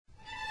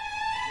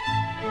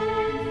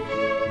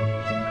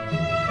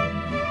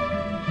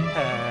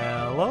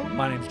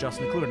name's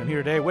Justin McClure, and I'm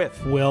here today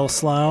with Will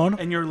Sloan.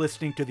 And you're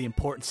listening to the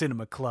Important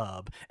Cinema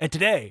Club. And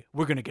today,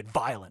 we're going to get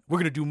violent. We're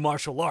going to do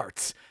martial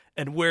arts.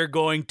 And we're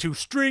going to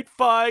street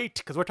fight,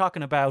 because we're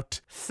talking about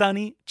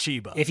Sonny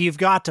Chiba. If you've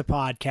got to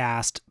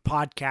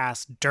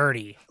podcast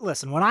dirty.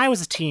 Listen, when I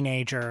was a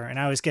teenager and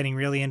I was getting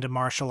really into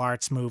martial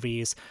arts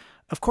movies,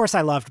 of course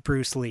I loved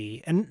Bruce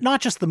Lee. And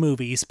not just the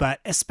movies, but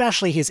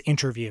especially his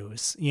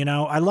interviews. You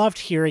know, I loved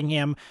hearing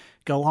him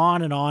go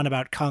on and on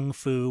about Kung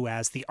Fu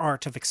as the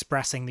art of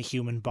expressing the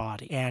human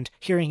body, and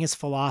hearing his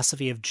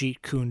philosophy of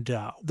Jeet Kune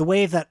Do, the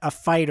way that a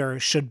fighter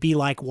should be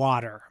like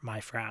water,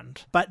 my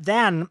friend. But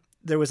then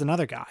there was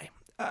another guy,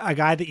 a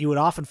guy that you would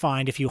often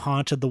find if you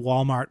haunted the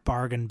Walmart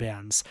bargain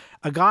bins,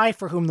 a guy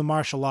for whom the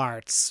martial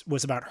arts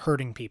was about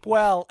hurting people.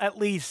 Well, at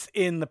least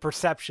in the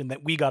perception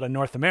that we got in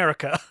North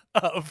America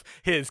of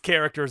his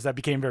characters that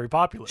became very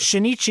popular.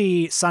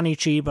 Shinichi Sonny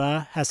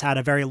Chiba has had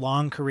a very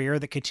long career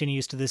that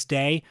continues to this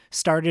day,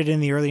 started in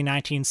the early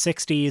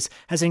 1960s,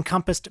 has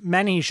encompassed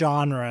many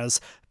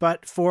genres,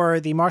 but for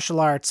the martial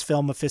arts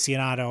film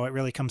aficionado, it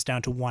really comes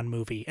down to one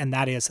movie, and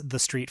that is The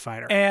Street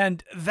Fighter.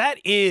 And that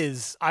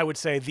is, I would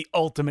say, the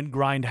ultimate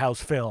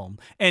grindhouse film.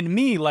 And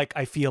me, like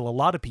I feel a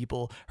lot of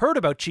people, heard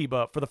about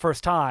Chiba for the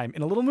first time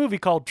in a little movie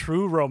called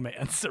True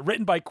Romance,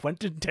 written by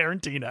Quentin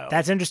Tarantino.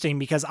 That's interesting,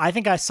 because I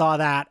think I saw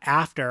that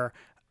after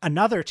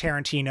another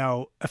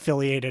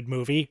Tarantino-affiliated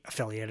movie,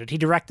 he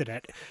directed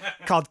it,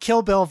 called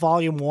Kill Bill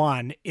Volume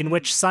 1, in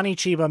which Sonny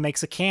Chiba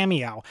makes a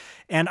cameo.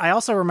 And I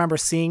also remember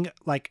seeing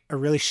like a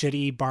really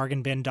shitty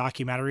bargain bin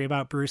documentary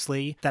about Bruce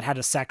Lee that had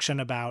a section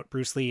about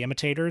Bruce Lee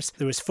imitators.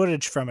 There was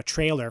footage from a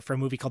trailer for a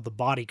movie called The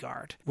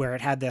Bodyguard, where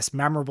it had this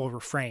memorable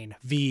refrain,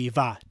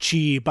 Viva,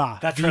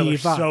 Chiba, that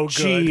trailer's Viva, so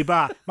good.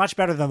 Chiba. Much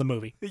better than the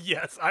movie.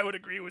 Yes, I would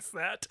agree with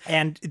that.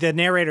 And the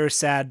narrator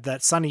said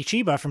that Sonny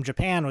Chiba from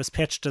Japan was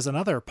pitched as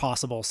another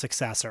possible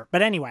successor.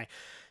 But anyway,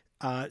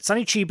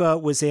 Sonny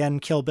Chiba was in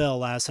Kill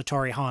Bill as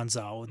Hattori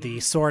Hanzo, the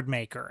sword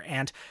maker.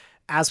 And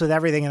as with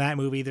everything in that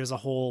movie, there's a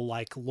whole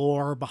like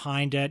lore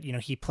behind it. You know,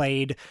 he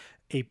played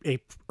a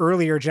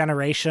earlier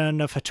generation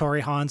of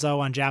Hattori Hanzo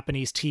on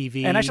Japanese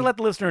TV. And I should let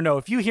the listener know,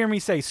 if you hear me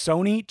say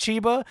Sonny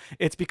Chiba,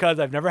 it's because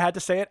I've never had to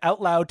say it out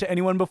loud to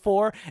anyone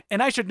before.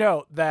 And I should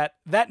note that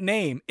that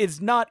name is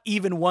not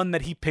even one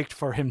that he picked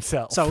for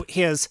himself. So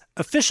his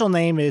official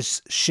name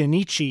is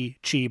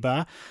Shinichi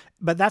Chiba,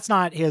 but that's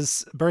not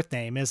his birth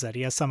name, is it?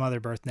 He has some other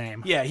birth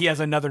name. Yeah, he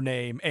has another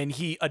name, and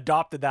he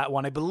adopted that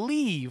one, I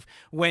believe,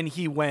 when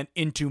he went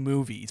into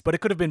movies. But it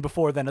could have been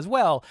before then as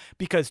well,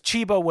 because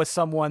Chiba was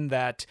someone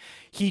that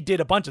he did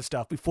a bunch of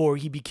stuff before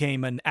he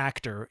became an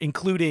actor,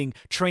 including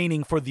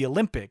training for the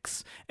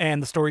Olympics.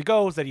 And the story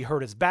goes that he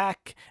hurt his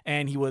back,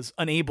 and he was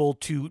unable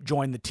to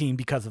join the team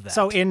because of that.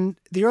 So in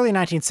the early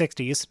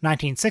 1960s,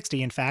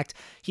 1960 in fact,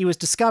 he was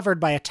discovered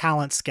by a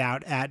talent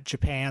scout at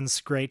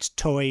Japan's great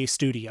Toei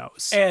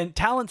Studios. And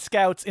talent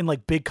scouts in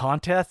like big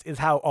contests is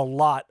how a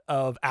lot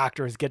of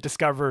actors get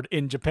discovered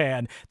in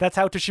Japan. That's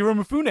how Toshiro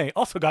Mifune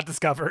also got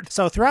discovered.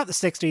 So throughout the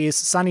 60s,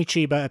 Sonny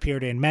Chiba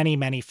appeared in many,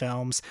 many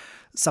films.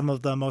 Some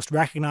of the most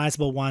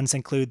recognizable ones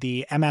include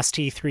the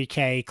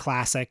MST3K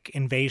classic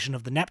Invasion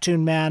of the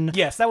Neptune Men.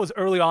 Yes, that was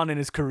early on in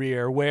his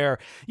career where,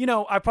 you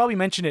know, I probably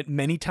mentioned it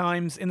many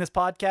times in this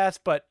podcast,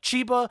 but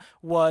Chiba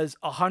was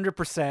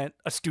 100%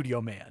 a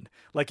studio man.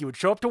 Like, he would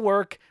show up to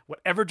work,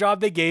 whatever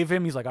job they gave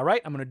him, he's like, all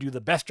right, I'm going to do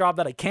the best job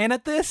that I can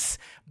at this.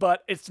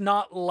 But it's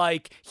not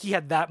like he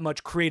had that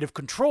much creative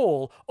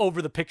control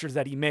over the pictures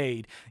that he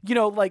made. You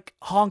know, like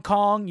Hong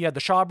Kong, you had the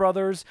Shaw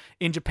Brothers.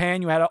 In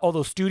Japan, you had all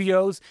those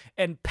studios.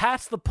 And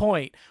past the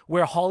point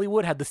where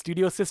Hollywood had the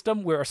studio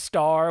system where a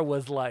star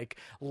was like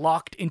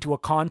locked into a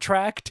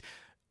contract,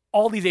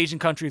 all these Asian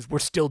countries were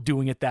still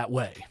doing it that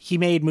way. He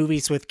made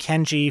movies with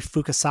Kenji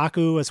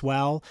Fukasaku as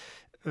well,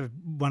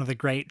 one of the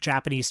great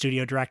Japanese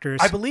studio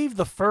directors. I believe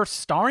the first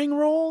starring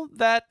role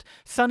that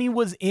Sonny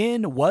was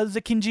in was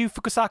a Kenji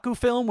Fukasaku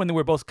film when they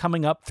were both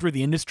coming up through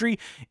the industry.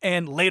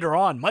 And later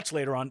on, much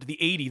later on to the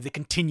 80s, they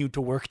continued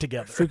to work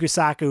together.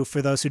 Fukasaku,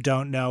 for those who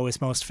don't know,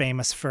 is most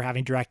famous for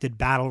having directed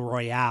Battle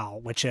Royale,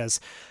 which is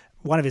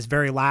one of his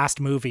very last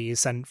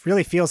movies and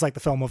really feels like the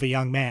film of a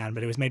young man,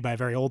 but it was made by a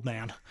very old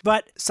man.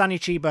 But Sonny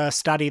Chiba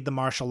studied the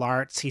martial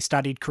arts. He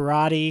studied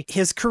karate.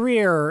 His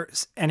career,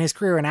 and his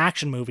career in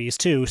action movies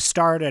too,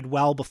 started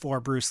well before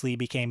Bruce Lee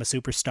became a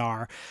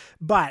superstar,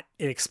 but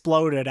it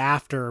exploded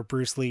after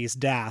Bruce Lee's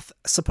death.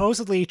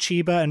 Supposedly,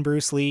 Chiba and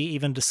Bruce Lee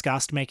even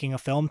discussed making a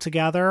film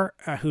together.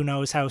 Who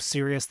knows how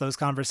serious those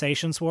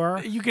conversations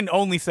were? You can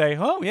only say,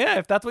 oh yeah,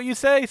 if that's what you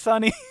say,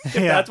 Sonny. If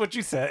that's what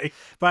you say.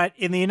 But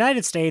in the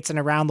United States and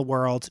around the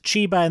world,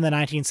 Chiba in the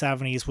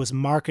 1970s was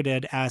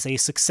marketed as a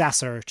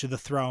successor to the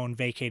throne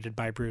vacated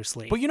by Bruce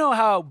Lee. But you know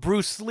how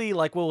Bruce Lee,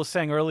 like Will was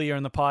saying earlier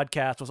in the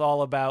podcast, was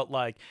all about,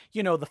 like,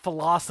 you know, the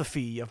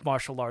philosophy of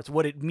martial arts,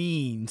 what it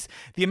means.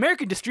 The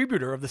American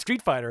distributor of the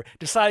Street Fighter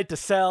decided to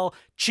sell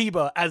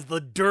Chiba as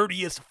the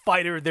dirtiest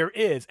fighter there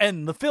is,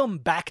 and the film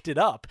backed it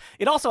up.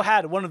 It also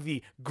had one of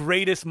the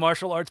greatest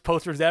martial arts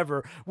posters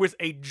ever with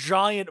a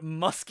giant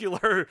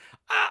muscular,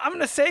 I'm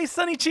gonna say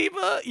Sonny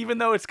Chiba, even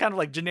though it's kind of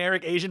like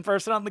generic Asian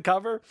person on the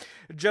cover,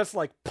 just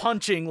like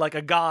punching like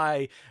a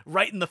guy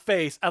right in the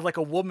face as like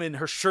a woman,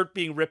 her shirt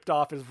being ripped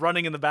off, is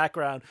running in the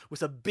background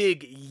with a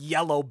big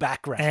yellow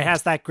background. And it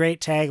has that great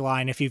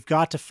tagline, if you've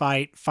got to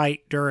fight,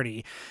 fight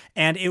dirty.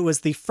 And it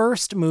was the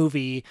first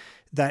movie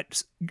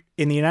that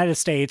in the United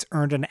States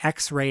earned an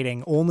X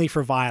rating only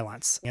for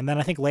violence. And then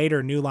I think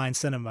later New Line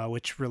Cinema,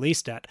 which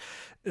released it,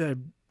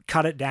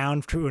 cut it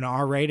down to an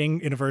R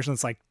rating in a version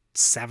that's like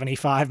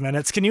 75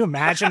 minutes. Can you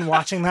imagine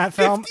watching that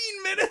film?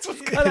 15 minutes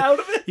was cut out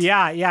of it.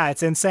 Yeah,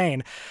 it's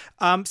insane.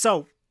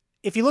 So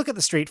if you look at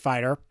The Street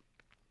Fighter,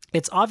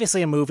 it's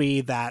obviously a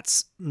movie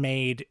that's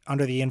made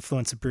under the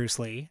influence of Bruce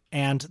Lee.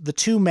 And the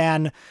two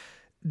men,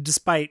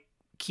 despite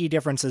key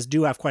differences,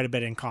 do have quite a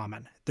bit in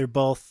common. They're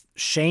both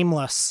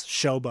shameless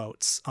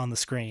showboats on the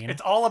screen.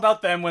 It's all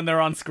about them when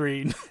they're on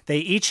screen. They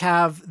each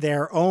have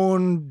their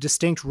own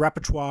distinct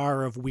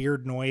repertoire of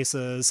weird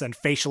noises and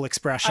facial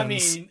expressions. I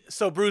mean,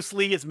 so Bruce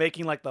Lee is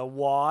making like the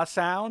wah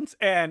sounds,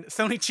 and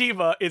Sonny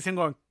Chiba is him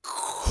going,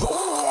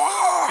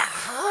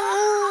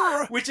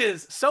 which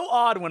is so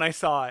odd when I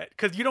saw it,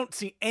 because you don't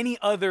see any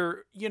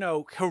other,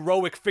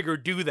 heroic figure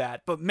do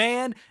that. But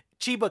man,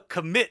 Chiba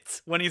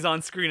commits when he's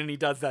on screen and he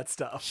does that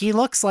stuff. He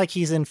looks like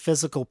he's in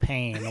physical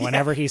pain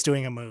whenever he's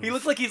doing a move. He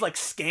looks like he's like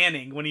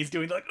scanning when he's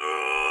doing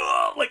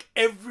like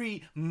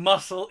every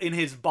muscle in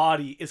his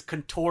body is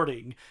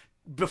contorting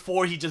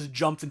before he just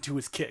jumps into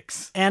his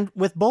kicks. And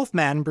with both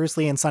men, Bruce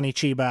Lee and Sonny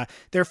Chiba,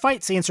 their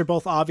fight scenes are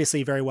both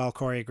obviously very well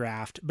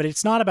choreographed, but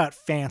it's not about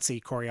fancy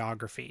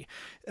choreography.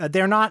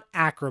 They're not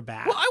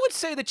acrobats. Well, I would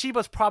say that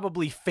Chiba's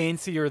probably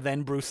fancier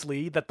than Bruce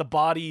Lee, that the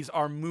bodies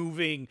are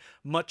moving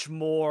much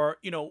more,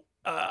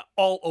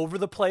 all over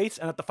the place,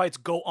 and that the fights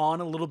go on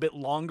a little bit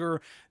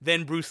longer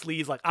than Bruce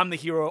Lee's like, I'm the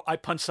hero, I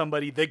punch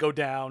somebody, they go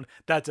down,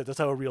 that's it, that's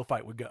how a real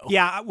fight would go.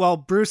 Yeah, well,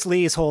 Bruce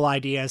Lee's whole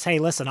idea is, hey,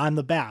 listen, I'm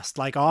the best.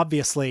 Like,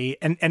 obviously,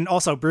 and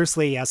also Bruce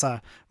Lee, as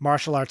a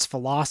martial arts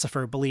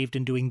philosopher, believed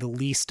in doing the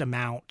least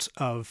amount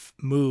of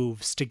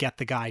moves to get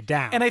the guy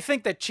down. And I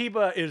think that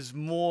Chiba is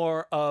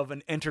more of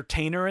an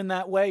entertainer in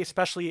that way,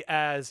 especially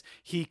as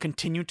he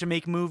continued to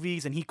make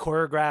movies, and he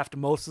choreographed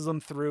most of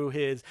them through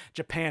his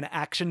Japan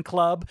Action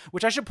Club,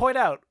 which I should point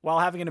out, while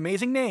having an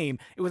amazing name,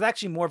 it was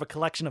actually more of a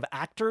collection of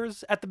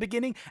actors at the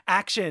beginning.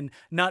 Action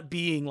not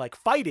being like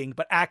fighting,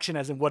 but action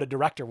as in what a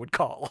director would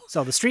call.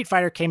 So The Street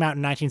Fighter came out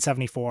in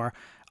 1974.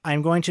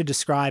 I'm going to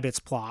describe its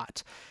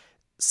plot.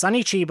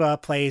 Sonny Chiba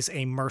plays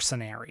a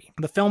mercenary.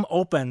 The film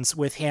opens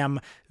with him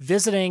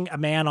visiting a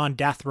man on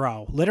death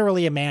row,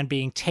 literally a man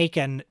being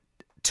taken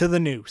to the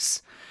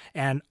noose.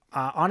 And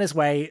on his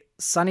way,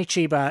 Sonny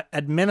Chiba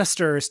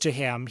administers to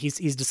him,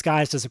 he's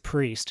disguised as a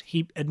priest,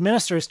 he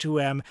administers to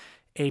him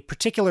a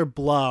particular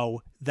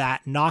blow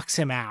that knocks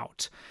him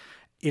out.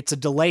 It's a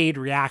delayed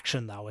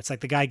reaction, though. It's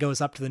like the guy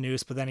goes up to the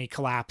noose, but then he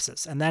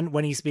collapses. And then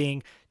when he's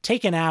being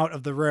taken out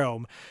of the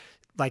room,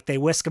 like they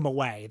whisk him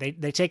away.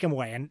 They take him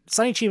away. And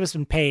Sonny Chiba's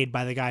been paid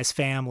by the guy's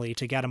family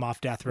to get him off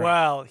death row.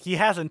 Well, he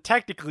hasn't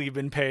technically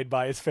been paid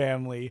by his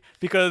family,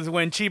 because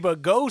when Chiba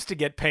goes to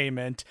get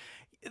payment,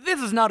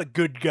 this is not a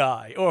good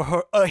guy,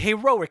 or a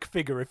heroic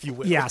figure, if you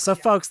will. Yeah, so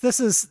folks,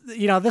 this is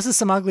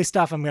some ugly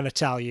stuff I'm going to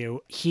tell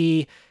you.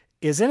 He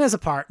is in his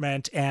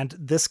apartment, and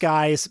this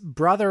guy's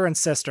brother and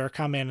sister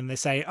come in and they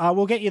say,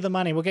 we'll get you the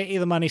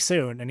money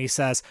soon. And he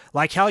says,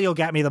 like hell you'll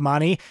get me the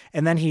money.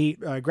 And then he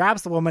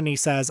grabs the woman and he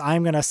says,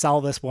 I'm going to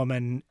sell this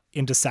woman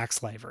into sex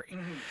slavery.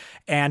 Mm-hmm.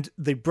 And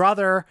the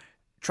brother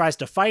tries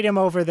to fight him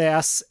over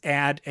this,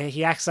 and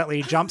he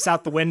accidentally jumps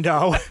out the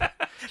window.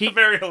 A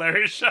very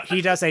hilarious shot.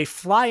 He does a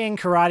flying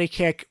karate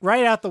kick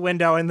right out the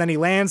window, and then he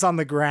lands on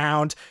the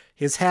ground.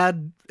 His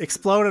head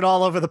exploded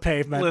all over the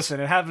pavement. Listen,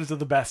 it happens to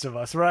the best of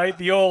us, right?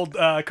 The old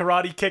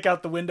karate kick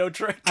out the window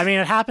trick. I mean,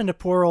 it happened to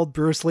poor old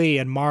Bruce Lee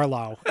and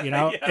Marlowe.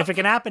 Yeah. If it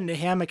can happen to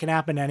him, it can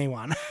happen to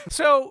anyone.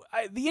 So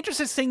the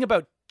interesting thing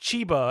about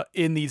Chiba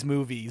in these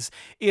movies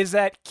is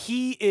that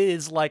he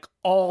is like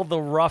all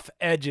the rough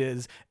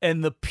edges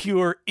and the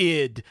pure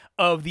id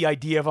of the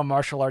idea of a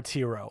martial arts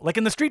hero. Like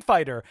in The Street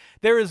Fighter,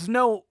 there is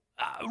no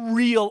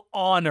real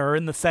honor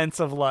in the sense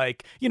of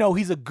like,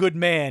 he's a good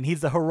man, he's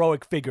the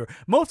heroic figure.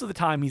 Most of the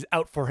time he's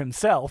out for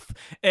himself,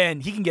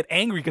 and he can get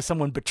angry because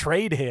someone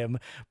betrayed him,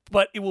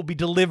 but it will be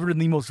delivered in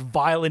the most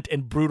violent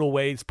and brutal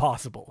ways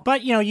possible.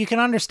 But you can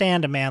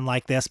understand a man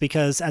like this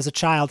because as a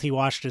child he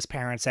watched his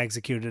parents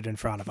executed in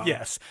front of him.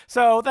 Yes,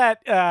 so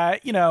that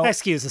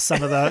excuses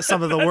some of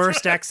the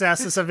worst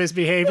excesses of his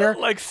behavior,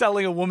 like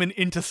selling a woman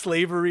into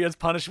slavery as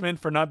punishment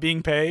for not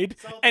being paid.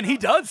 And he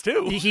does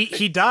too.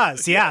 He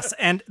does, yes.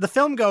 And the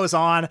film goes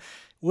on,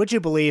 would you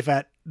believe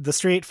it, the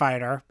Street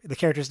Fighter, the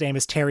character's name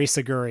is Terry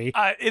Seguri.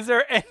 Is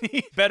there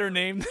any better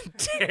name than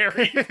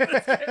Terry for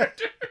this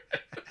character?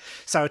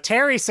 So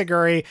Terry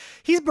Seguri,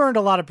 he's burned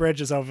a lot of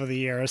bridges over the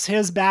years.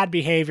 His bad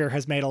behavior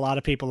has made a lot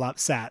of people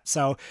upset.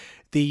 So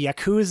the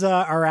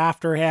Yakuza are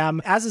after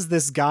him, as is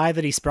this guy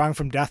that he sprung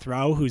from death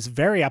row, who's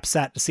very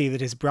upset to see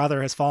that his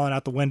brother has fallen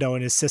out the window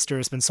and his sister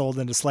has been sold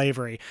into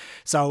slavery.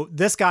 So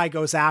this guy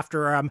goes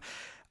after him.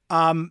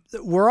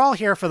 We're all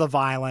here for the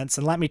violence,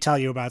 and let me tell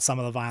you about some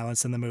of the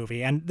violence in the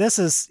movie. And this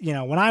is,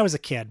 when I was a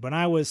kid, when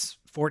I was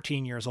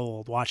 14 years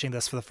old, watching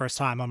this for the first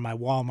time on my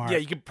Walmart. Yeah,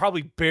 you could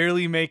probably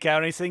barely make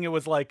out anything. It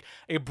was like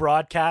a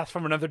broadcast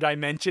from another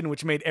dimension,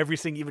 which made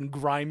everything even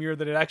grimier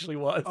than it actually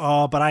was.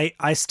 Oh, but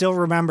I still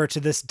remember to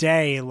this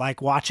day,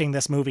 like, watching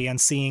this movie and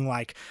seeing,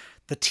 like,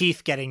 the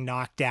teeth getting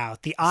knocked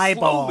out, the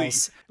eyeballs.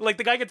 Slowly. Like,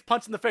 the guy gets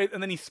punched in the face,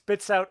 and then he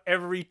spits out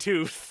every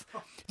tooth.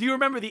 Do you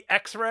remember the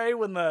X-ray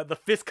when the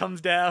fist comes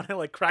down and,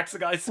 like, cracks the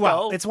guy's skull?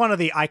 Well, it's one of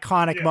the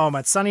iconic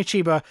moments. Sonny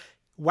Chiba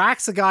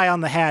whacks a guy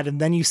on the head, and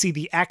then you see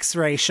the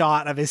X-ray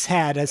shot of his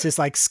head as his,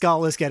 like,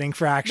 skull is getting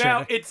fractured.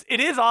 Now, it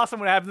is awesome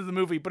when it happens in the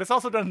movie, but it's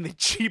also done in the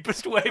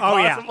cheapest way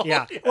possible.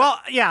 Yeah. Well,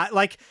 yeah,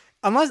 like,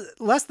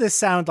 unless this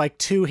sounds like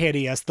too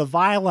hideous, the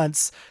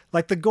violence,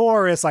 like the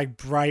gore is like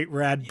bright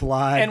red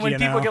blood. And when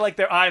people get like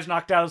their eyes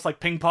knocked out, it's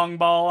like ping pong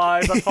ball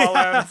eyes that fall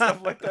out and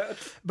stuff like that.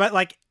 But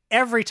like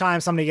every time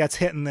somebody gets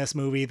hit in this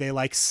movie, they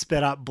like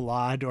spit up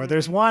blood. Or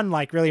there's one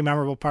like really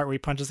memorable part where he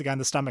punches the guy in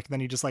the stomach and then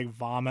he just like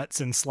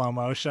vomits in slow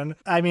motion.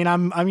 I mean,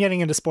 I'm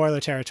getting into spoiler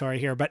territory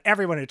here, but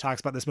everyone who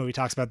talks about this movie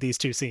talks about these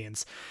two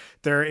scenes.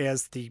 There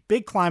is the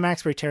big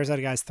climax where he tears out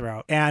a guy's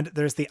throat, and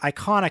there's the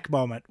iconic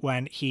moment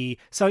when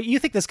so you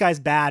think this guy's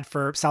bad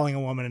for selling a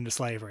woman into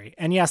slavery.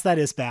 And yes, that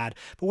is bad.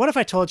 But what if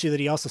I told you that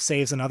he also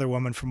saves another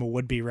woman from a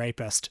would-be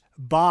rapist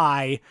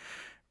by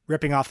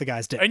ripping off the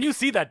guy's dick? And you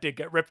see that dick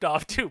get ripped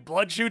off too.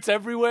 Blood shoots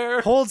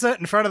everywhere. Holds it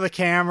in front of the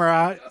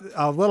camera,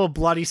 a little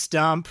bloody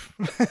stump.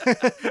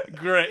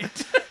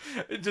 Great.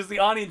 Just the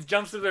audience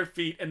jumps to their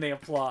feet and they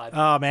applaud.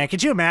 Oh man,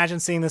 could you imagine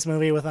seeing this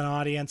movie with an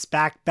audience?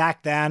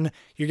 Back then,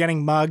 you're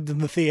getting mugged in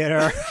the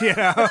theater,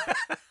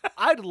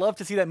 I'd love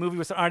to see that movie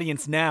with an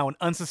audience now, an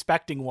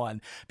unsuspecting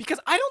one, because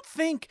I don't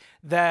think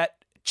that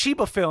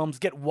Chiba films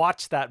get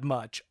watched that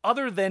much,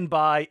 other than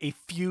by a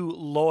few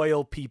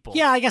loyal people.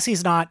 Yeah, I guess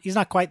he's not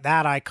quite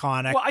that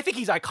iconic. Well, I think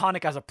he's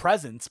iconic as a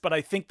presence, but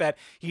I think that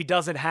he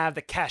doesn't have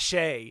the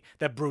cachet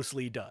that Bruce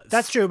Lee does.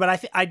 That's true,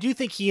 but I do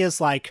think he is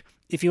like,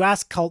 if you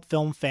ask cult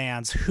film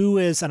fans who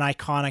is an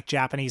iconic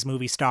Japanese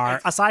movie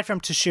star, aside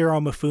from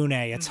Toshiro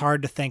Mifune, it's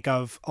hard to think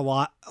of a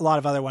lot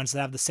of other ones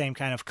that have the same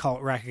kind of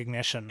cult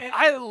recognition. And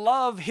I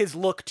love his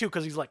look too,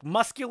 because he's like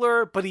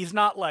muscular, but he's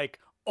not like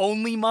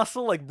only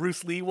muscle like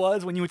Bruce Lee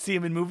was when you would see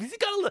him in movies. He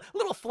got a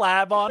little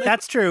flab on it.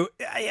 That's true.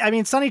 I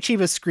mean, Sonny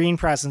Chiba's screen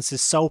presence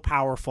is so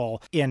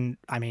powerful in,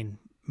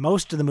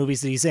 most of the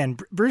movies that he's in.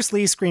 Bruce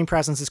Lee's screen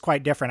presence is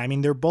quite different. I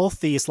mean, they're both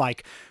these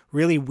like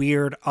really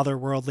weird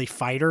otherworldly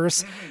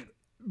fighters.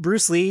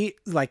 Bruce Lee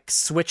like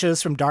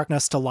switches from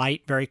darkness to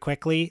light very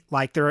quickly.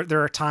 Like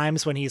there are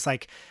times when he's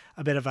like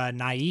a bit of a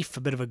naif,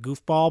 a bit of a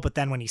goofball, but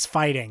then when he's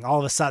fighting, all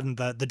of a sudden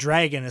the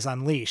dragon is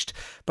unleashed.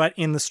 But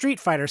in the Street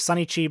Fighter,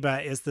 Sonny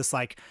Chiba is this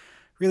like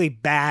really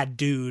bad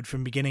dude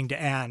from beginning to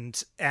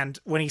end. And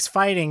when he's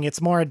fighting, it's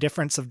more a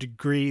difference of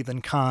degree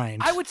than kind.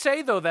 I would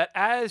say, though, that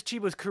as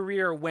Chiba's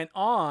career went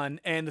on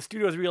and the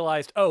studios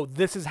realized, oh,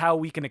 this is how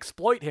we can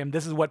exploit him,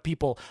 this is what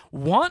people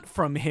want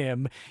from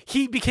him,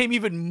 he became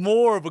even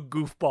more of a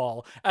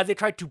goofball as they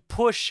tried to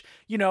push,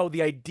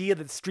 the idea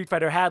that Street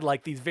Fighter had,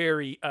 like, these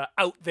very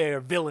out there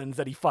villains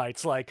that he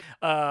fights, like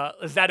a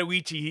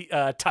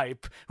Zatoichi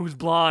type who's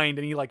blind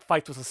and he, like,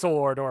 fights with a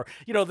sword, or,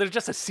 there's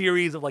just a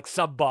series of, like,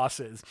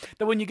 sub-bosses.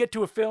 That when you get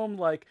to a film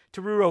like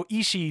Teruo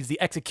Ishii's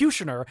The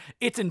Executioner,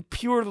 it's in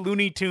pure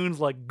Looney Tunes,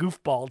 like,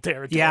 goofball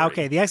territory. Yeah,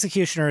 okay. The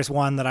Executioner is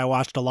one that I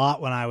watched a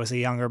lot when I was a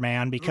younger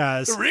man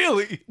because...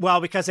 Really? Well,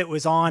 because it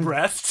was on...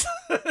 Breasts?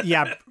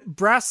 Yeah,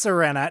 breasts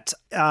are in it.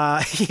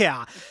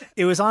 Yeah.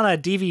 It was on a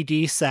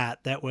DVD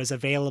set that was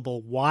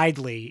available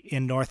widely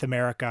in North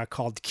America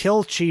called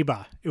Kill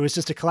Chiba. It was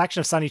just a collection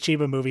of Sonny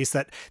Chiba movies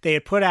that they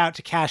had put out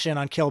to cash in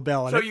on Kill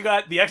Bill. So you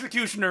got The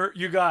Executioner,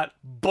 you got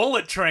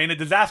Bullet Train, a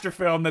disaster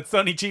film that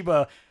Sonny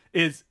Chiba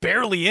is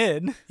barely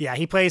in. Yeah,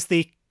 he plays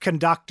the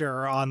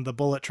conductor on the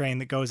bullet train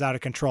that goes out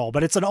of control.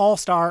 But it's an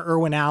all-star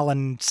Irwin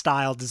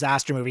Allen-style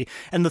disaster movie.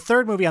 And the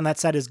third movie on that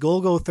set is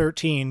Golgo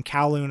 13,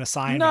 Kowloon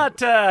Assignment. Not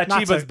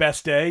Chiba's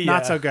best day. Yeah.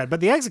 Not so good. But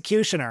The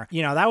Executioner,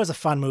 that was a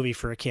fun movie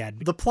for a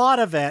kid. The plot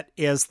of it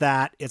is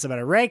that it's about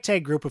a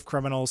ragtag group of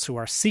criminals who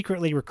are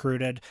secretly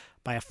recruited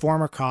by a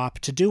former cop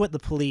to do what the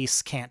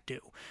police can't do,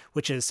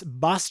 which is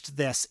bust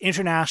this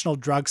international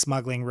drug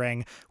smuggling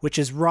ring, which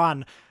is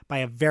run by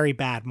a very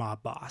bad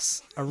mob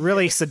boss, a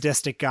really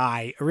sadistic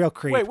guy, a real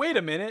creep. Wait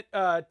a minute.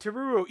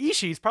 Teruo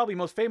Ishii is probably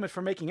most famous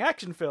for making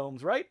action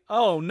films, right?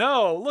 Oh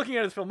no, looking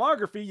at his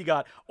filmography, you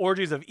got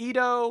Orgies of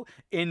Ito,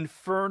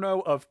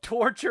 Inferno of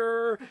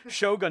Torture,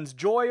 Shogun's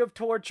Joy of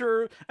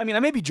Torture. I mean, I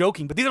may be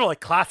joking, but these are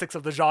like classics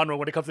of the genre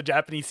when it comes to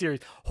Japanese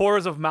series.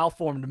 Horrors of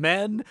Malformed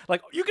Men.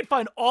 Like, you can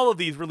find all of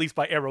these released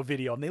by Arrow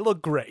Video, and they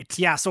look great.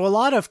 Yeah, so a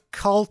lot of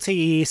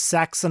culty,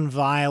 sex and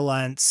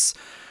violence,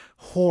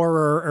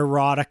 horror,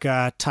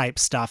 erotica type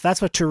stuff.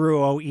 That's what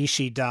Teruo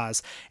Ishii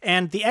does.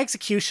 And The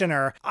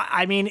Executioner,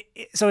 I mean,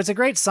 so it's a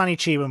great Sonny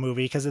Chiba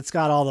movie because it's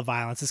got all the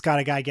violence. It's got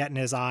a guy getting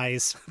his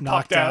eyes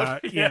knocked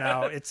out. Yeah. You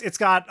know, it's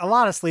got a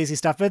lot of sleazy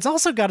stuff, but it's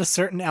also got a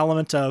certain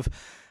element of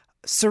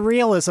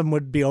surrealism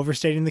would be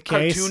overstating the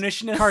case.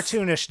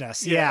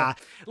 Cartoonishness, yeah.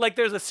 Like,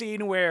 there's a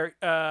scene where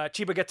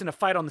Chiba gets in a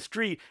fight on the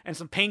street and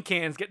some paint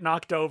cans get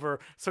knocked over,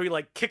 so he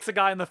like kicks a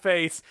guy in the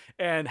face,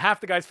 and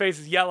half the guy's face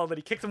is yellow, but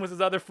he kicks him with his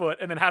other foot,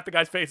 and then half the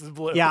guy's face is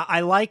blue. Yeah,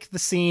 I like the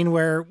scene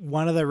where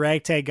one of the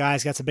ragtag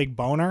guys gets a big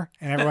boner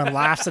and everyone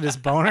laughs at his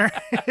boner.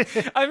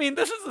 I mean,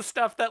 this is the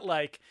stuff that,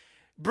 like,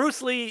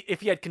 Bruce Lee,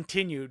 if he had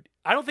continued,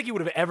 I don't think he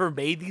would have ever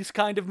made these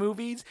kind of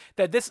movies.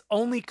 That this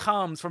only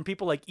comes from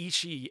people like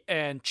Ishii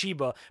and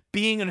Chiba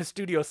being in a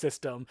studio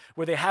system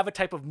where they have a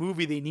type of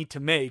movie they need to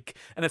make,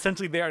 and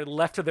essentially they are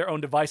left to their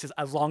own devices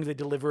as long as they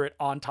deliver it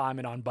on time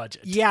and on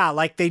budget. Yeah,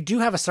 like they do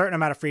have a certain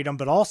amount of freedom,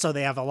 but also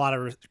they have a lot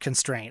of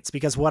constraints.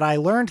 Because what I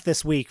learned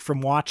this week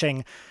from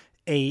watching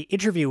a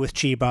interview with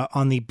Chiba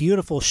on the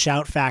beautiful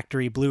Shout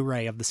Factory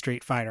Blu-ray of the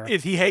Street Fighter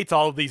is he hates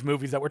all of these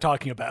movies that we're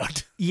talking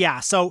about.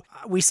 Yeah, so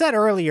we said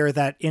earlier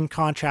that in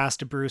contrast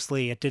to Bruce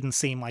Lee, it didn't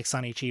seem like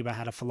Sonny Chiba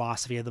had a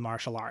philosophy of the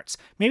martial arts.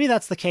 Maybe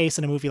that's the case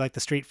in a movie like The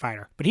Street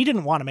Fighter, but he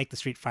didn't want to make The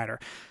Street Fighter.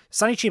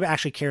 Sonny Chiba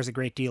actually cares a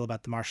great deal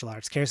about the martial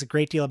arts, cares a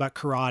great deal about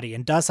karate,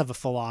 and does have a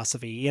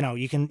philosophy. You know,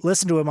 you can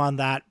listen to him on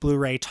that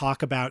Blu-ray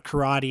talk about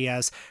karate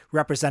as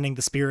representing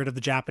the spirit of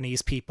the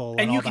Japanese people.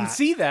 And you can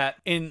see that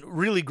in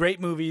really great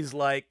movies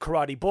like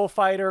Karate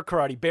Bullfighter,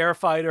 Karate Bear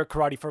Fighter,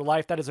 Karate for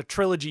Life. That is a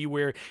trilogy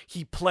where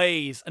he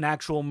plays an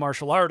actual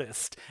martial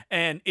artist,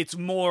 and it's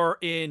more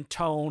in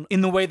tone in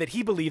the way that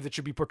he believes it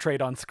should be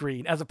portrayed on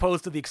screen, as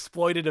opposed to the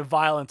exploitative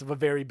violence of a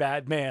very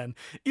bad man.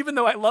 Even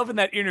though I love in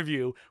that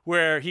interview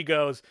where he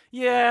goes,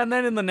 yeah, and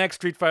then in the next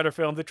Street Fighter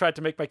film, they tried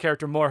to make my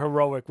character more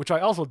heroic, which I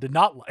also did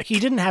not like. He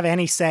didn't have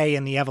any say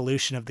in the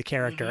evolution of the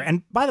character. Mm-hmm.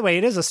 And by the way,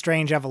 it is a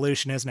strange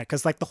evolution, isn't it?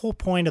 Because like the whole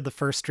point of the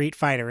first Street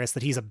Fighter is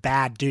that he's a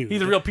bad dude.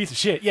 He's a real piece of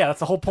shit. Yeah, that's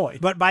the whole point.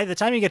 But by the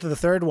time you get to the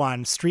third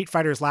one, Street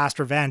Fighter's Last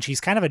Revenge,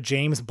 he's kind of a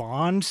James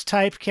Bond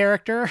type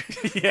character.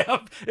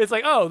 Yep. It's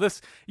like, oh,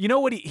 this, you know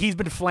what? He's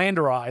been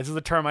Flanderized is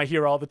a term I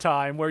hear all the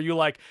time, where you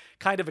like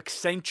kind of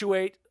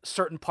accentuate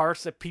certain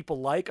parts that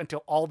people like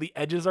until all the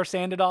edges are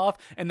sanded off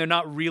and they're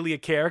not really a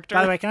character.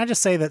 By the way, can I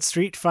just say that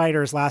Street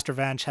Fighter's Last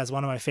Revenge has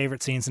one of my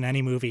favorite scenes in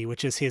any movie,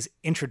 which is his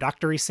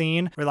introductory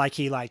scene where like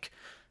he like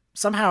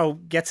somehow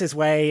gets his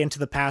way into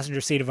the passenger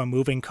seat of a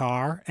moving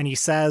car and he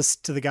says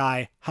to the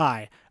guy,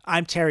 "Hi,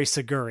 I'm Terry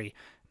Seguri,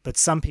 but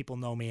some people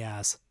know me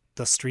as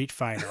the Street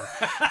Fighter."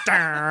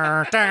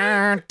 I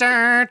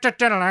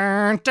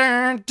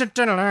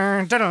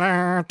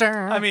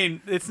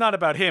mean, it's not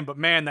about him, but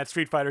man, that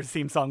Street Fighter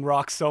theme song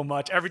rocks so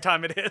much every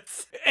time it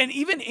hits. And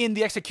even in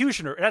The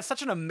Executioner, it has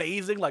such an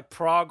amazing like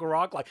prog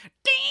rock like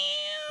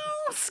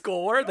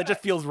score that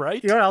just feels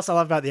right. You know what else I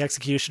love about The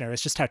Executioner?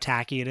 It's just how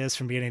tacky it is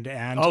from beginning to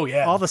end. Oh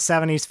yeah, all the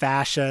 70s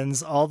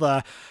fashions, all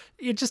the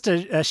it's just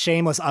a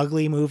shameless,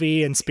 ugly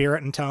movie in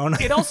spirit and tone.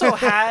 It also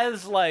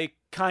has like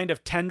kind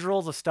of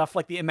tendrils of stuff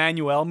like the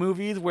Emmanuel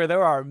movies where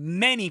there are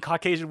many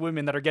Caucasian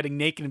women that are getting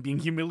naked and being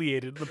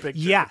humiliated in the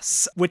picture.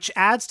 Yes, which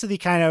adds to the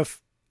kind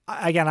of,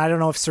 again, I don't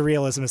know if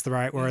surrealism is the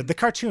right word, the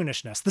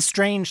cartoonishness, the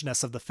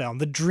strangeness of the film,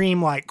 the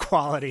dreamlike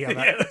quality of it.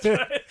 Yeah, that's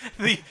right.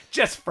 The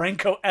Jess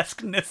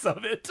Franco-esqueness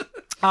of it.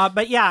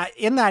 But yeah,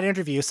 in that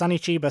interview, Sonny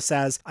Chiba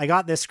says, "I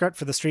got this script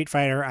for the Street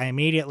Fighter. I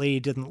immediately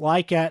didn't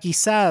like it." He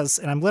says,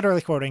 and I'm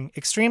literally quoting,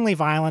 "Extremely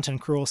violent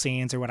and cruel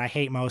scenes are what I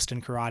hate most in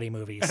karate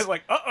movies." It's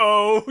like,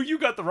 uh-oh, you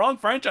got the wrong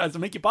franchise to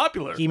make you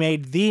popular. He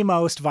made the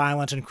most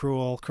violent and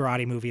cruel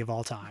karate movie of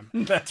all time.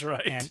 That's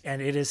right. And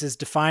it is his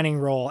defining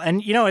role.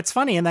 And, you know, it's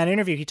funny, in that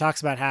interview, he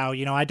talks about how,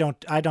 you know, I don't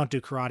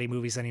do karate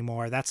movies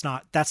anymore. That's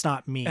not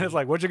me. And it's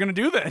like, what you gonna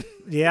do then?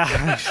 Yeah.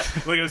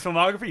 Look at his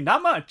filmography,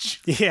 not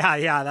much.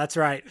 Yeah, that's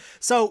right.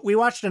 So we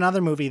watched another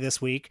movie this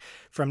week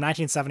from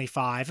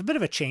 1975, a bit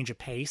of a change of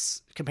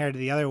pace compared to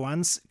the other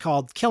ones,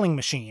 called Killing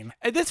Machine.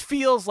 And this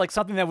feels like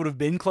something that would have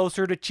been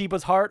closer to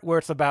Chiba's heart, where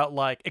it's about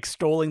like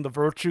extolling the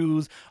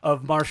virtues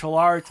of martial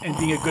arts and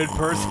being a good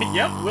person.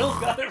 Yep, Will's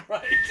got it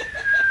right.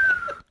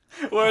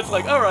 Where it's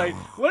like, all right,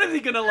 when is he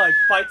gonna like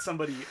fight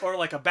somebody or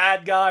like a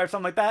bad guy or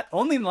something like that?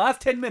 Only in the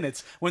last 10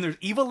 minutes when there's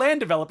evil land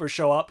developers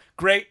show up.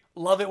 Great,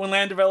 love it when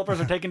land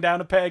developers are taken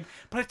down a peg,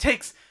 but it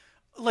takes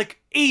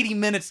like 80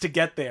 minutes to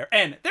get there,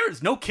 and there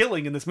is no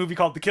killing in this movie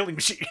called The Killing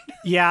Machine.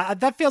 Yeah,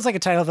 that feels like a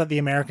title that the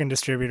American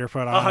distributor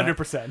put on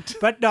 100%.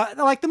 But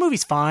like the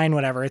movie's fine,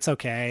 whatever, it's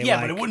okay. Yeah,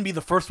 like, but it wouldn't be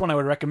the first one I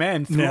would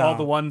recommend through No. all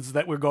the ones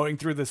that we're going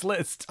through this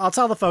list. I'll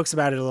tell the folks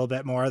about it a little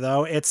bit more,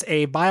 though. It's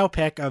a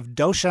biopic of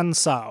Do-shun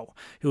So,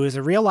 who is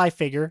a real-life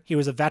figure. He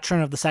was a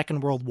veteran of the Second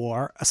World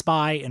War, a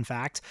spy, in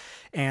fact,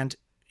 and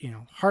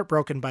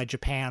heartbroken by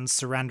Japan's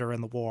surrender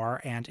in the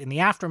war, and in the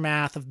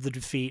aftermath of the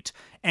defeat,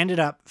 ended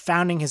up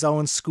founding his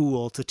own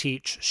school to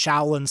teach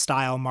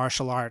Shaolin-style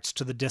martial arts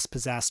to the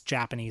dispossessed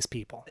Japanese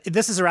people.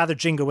 This is a rather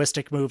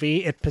jingoistic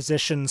movie. It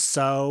positions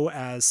So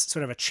as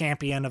sort of a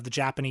champion of the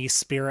Japanese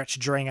spirit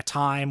during a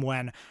time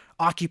when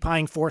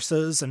occupying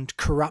forces and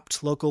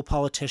corrupt local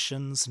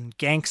politicians and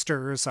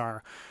gangsters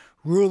are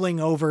ruling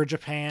over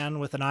Japan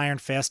with an iron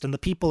fist, and the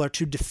people are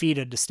too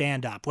defeated to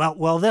stand up.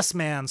 Well, this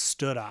man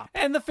stood up.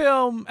 And the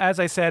film, as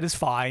I said, is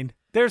fine.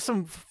 There's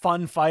some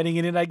fun fighting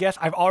in it, I guess.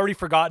 I've already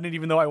forgotten it,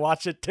 even though I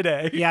watched it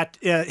today. Yeah,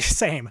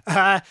 same.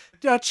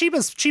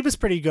 Chiba's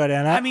pretty good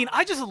in it. I mean,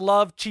 I just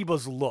love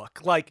Chiba's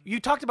look. Like, you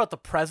talked about the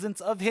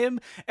presence of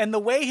him, and the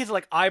way his,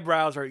 like,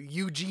 eyebrows are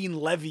Eugene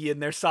Levy in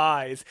their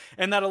size,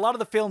 and that a lot of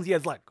the films he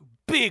has, like,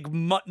 big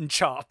mutton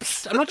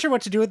chops. I'm not sure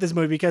what to do with this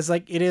movie because,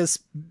 like, it is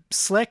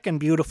slick and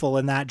beautiful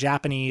in that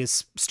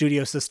Japanese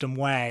studio system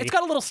way. It's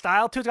got a little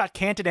style to it. It's got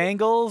canted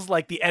angles.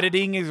 Like, the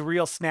editing is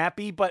real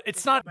snappy, but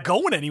it's not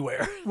going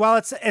anywhere. Well,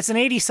 it's an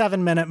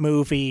 87-minute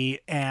movie,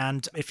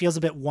 and it feels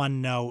a bit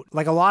one note.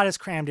 Like, a lot is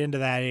crammed into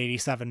that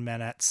 87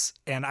 minutes,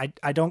 and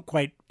I don't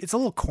quite... It's a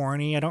little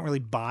corny. I don't really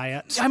buy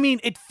it. I mean,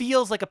 it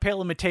feels like a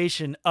pale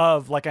imitation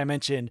of, like I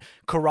mentioned,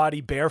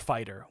 Karate Bear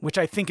Fighter, which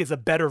I think is a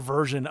better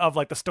version of,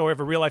 like, the story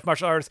of a real-life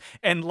martial artist.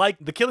 And like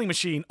The Killing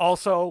Machine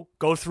also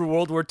goes through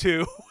World War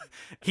II.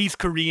 He's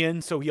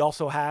Korean, so he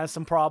also has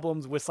some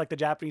problems with, like, the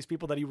Japanese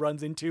people that he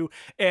runs into.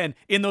 And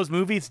in those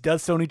movies,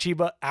 does Sonny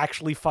Chiba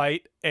actually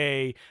fight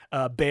a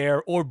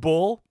bear or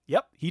bull?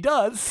 Yep, he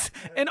does.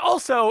 And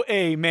also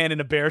a man in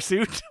a bear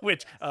suit,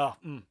 which,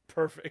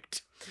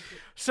 perfect.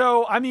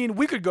 So, I mean,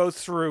 we could go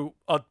through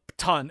a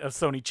ton of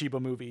Sonny Chiba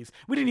movies.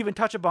 We didn't even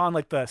touch upon,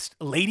 like, the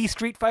Lady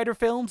Street Fighter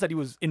films that he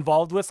was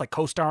involved with, like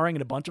co-starring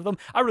in a bunch of them.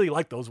 I really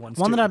like those ones,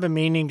 One too. that I've been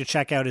meaning to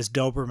check out is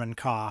Doberman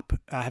Cop.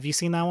 Have you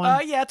seen that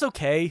one? Yeah, it's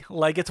okay.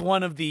 Like, it's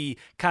one of the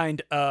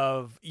kind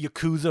of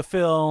Yakuza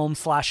film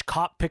 /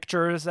 cop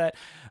pictures that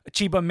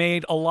Chiba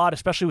made a lot,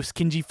 especially with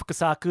Kinji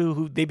Fukasaku,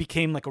 who they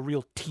became like a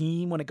real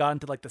team when it got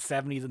into like the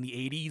 70s and the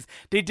 80s.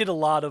 They did a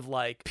lot of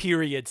like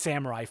period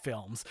samurai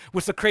films,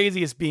 with the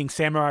craziest being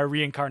Samurai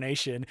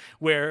Reincarnation,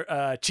 where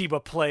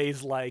Chiba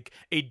plays like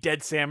a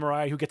dead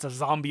samurai who gets a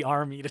zombie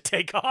army to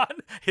take on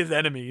his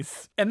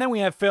enemies. And then we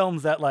have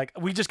films that, like,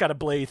 we just got to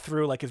blaze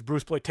through, like his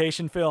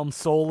Bruceploitation film,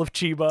 Soul of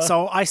Chiba.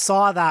 So I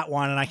saw that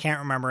one and I can't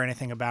remember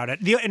anything about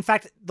it. In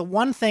fact, the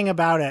one thing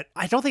about it,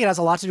 I don't think it has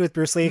a lot to do with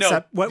Bruce Lee,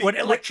 except what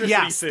electricity.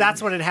 Yes, thing.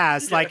 That's what it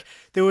has. Yeah. Like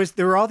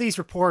there were all these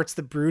reports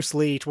that Bruce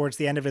Lee, towards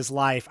the end of his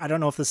life, I don't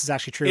know if this is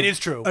actually true. It is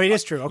true. Oh, it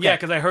is true. Okay. Yeah,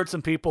 because I heard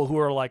some people who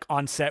are like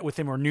on set with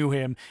him or knew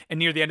him, and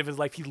near the end of his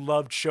life, he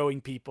loved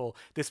showing people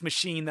this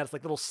machine that's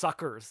like little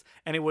suckers,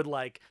 and it would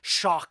like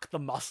shock the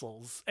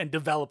muscles and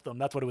develop them.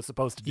 That's what it was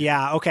supposed to do.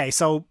 Yeah. Okay.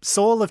 So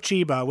Soul of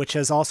Chiba, which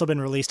has also been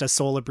released as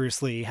Soul of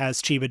Bruce Lee,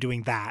 has Chiba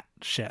doing that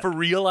shit. For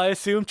real, I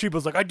assume?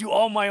 Chiba's like, I do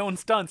all my own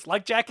stunts,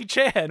 like Jackie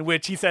Chan,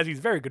 which he says he's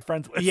very good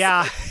friends with.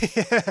 Yeah.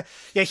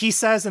 Yeah, he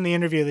says in the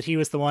interview that he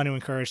was the one who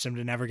encouraged him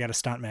to never get a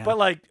stuntman. But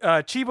like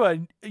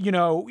Chiba, you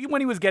know,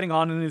 when he was getting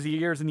on in his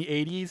years in the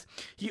 80s,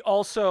 he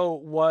also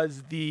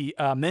was the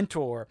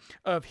mentor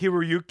of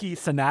Hiroyuki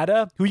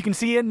Sanada, who you can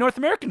see in North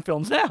American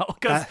films now,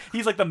 because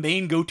he's like the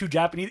main go-to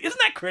Japanese. Isn't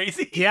that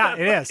crazy? Yeah,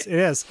 it is. It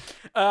is.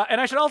 And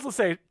I should also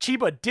say,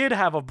 Chiba did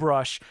have a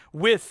brush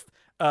with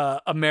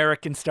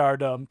American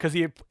stardom, because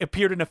he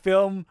appeared in a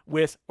film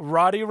with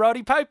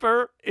Roddy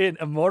Piper in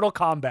Immortal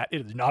Kombat.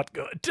 It is not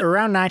good.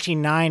 Around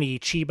 1990,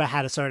 Chiba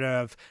had a sort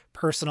of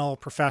personal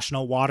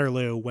professional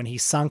Waterloo when he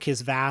sunk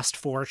his vast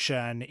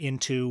fortune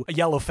into a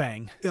yellow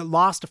fang.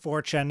 Lost a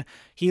fortune.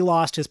 He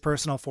lost his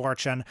personal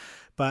fortune,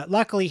 but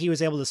luckily he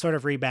was able to sort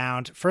of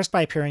rebound, first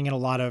by appearing in a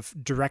lot of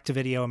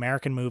direct-to-video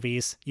American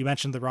movies. You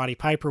mentioned the Roddy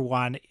Piper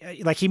one.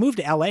 Like, he moved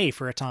to L.A.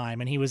 for a time,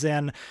 and he was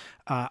in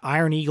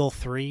Iron Eagle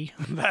 3.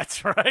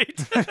 That's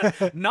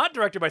right. Not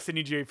directed by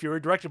Sidney J.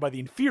 Furie, directed by the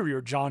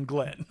inferior John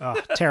Glenn. Oh,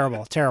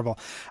 terrible, terrible.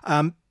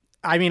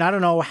 I mean, I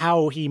don't know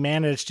how he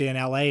managed in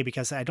L.A.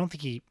 because I don't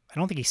think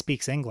he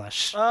speaks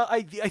English.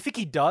 I think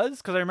he does,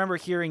 because I remember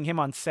hearing him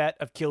on set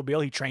of Kill Bill.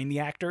 He trained the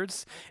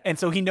actors, and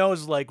so he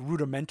knows like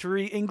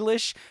rudimentary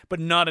English, but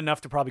not enough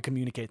to probably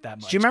communicate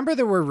that much. Do you remember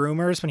there were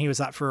rumors when he was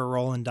up for a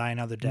role in Die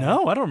Another Day?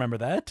 No, I don't remember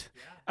that.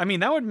 I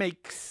mean, that would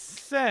make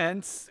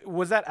sense.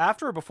 Was that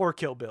after or before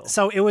Kill Bill?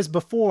 So it was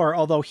before,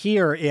 although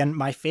here in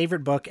my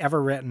favorite book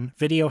ever written,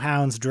 Video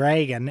Hound's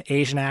Dragon,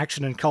 Asian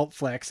Action and Cult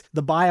Flicks,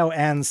 the bio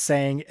ends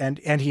saying,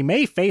 and he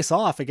may face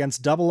off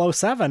against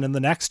 007 in the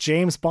next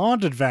James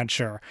Bond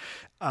adventure.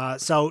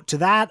 So to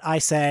that I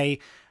say,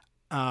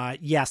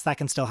 yes, that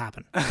can still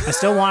happen. I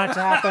still want it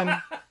to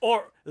happen.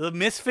 Or The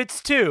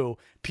Misfits 2,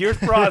 Pierce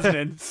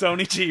Brosnan,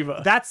 Sonny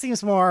Chiba. That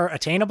seems more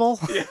attainable.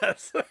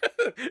 Yes,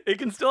 it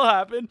can still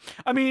happen.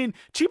 I mean,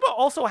 Chiba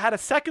also had a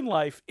second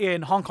life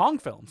in Hong Kong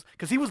films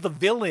because he was the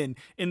villain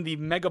in the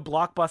mega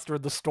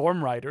blockbuster The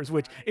Storm Riders,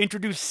 which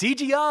introduced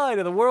CGI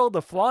to the world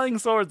of flying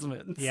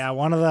swordsmen. Yeah,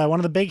 one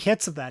of the big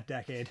hits of that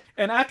decade.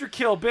 And after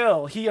Kill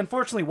Bill, he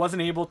unfortunately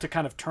wasn't able to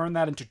kind of turn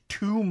that into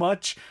too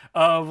much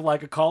of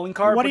like a calling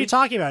card. What are you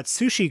talking about?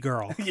 Sushi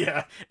Girl.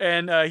 Yeah,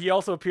 and he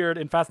also appeared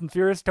in Fast and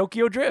Furious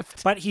Tokyo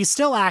Drift. But he's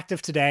still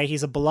active today.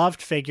 He's a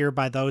beloved figure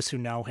by those who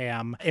know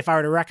him. If I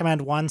were to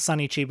recommend one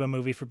Sonny Chiba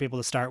movie for people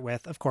to start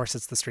with, of course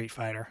it's The Street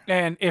Fighter.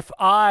 And if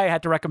I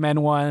had to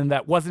recommend one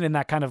that wasn't in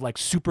that kind of like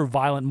super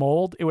violent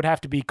mold, it would have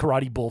to be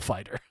Karate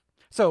Bullfighter.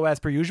 So, as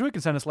per usual, you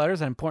can send us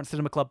letters at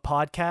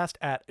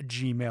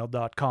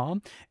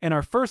importantcinemaclubpodcast@gmail.com. And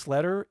our first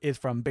letter is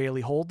from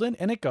Bailey Holden,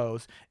 and it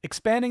goes,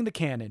 Expanding the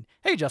Canon.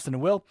 Hey, Justin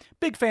and Will.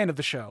 Big fan of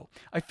the show.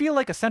 I feel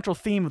like a central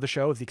theme of the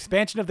show is the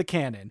expansion of the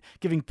canon,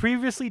 giving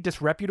previously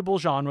disreputable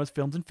genres,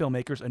 films, and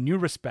filmmakers a new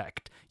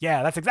respect.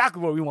 Yeah, that's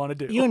exactly what we want to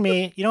do. You and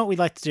me, you know what we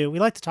like to do? We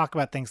like to talk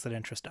about things that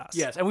interest us.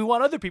 Yes, and we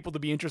want other people to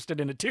be interested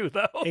in it too,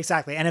 though.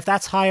 Exactly. And if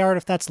that's high art,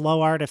 if that's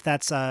low art, if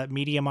that's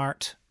medium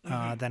art,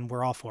 then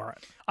we're all for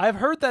it. I've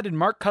heard that in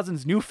Mark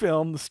Cousins' new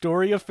film, The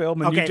Story of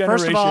Film, A New Generation.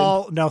 First of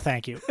all, no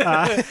thank you.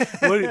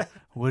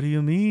 What do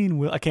you mean,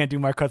 Will? I can't do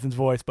Mark Cousins'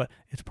 voice, but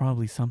it's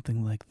probably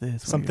something like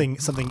this. Something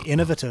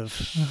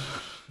innovative.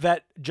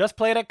 That just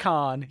played at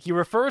Cannes. He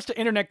refers to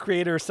internet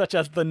creators such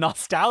as the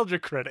Nostalgia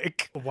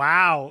Critic.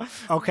 Wow.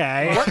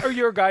 Okay. What are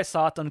your guys'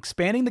 thoughts on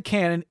expanding the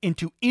canon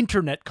into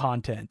internet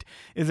content?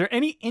 Is there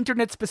any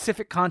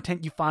internet-specific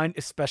content you find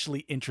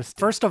especially interesting?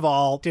 First of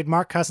all, did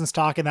Mark Cousins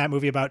talk in that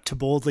movie about To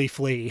Boldly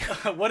Flee?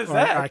 What is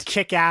that?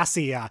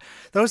 Kick-Assia.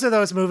 Those are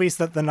those movies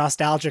that the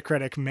Nostalgia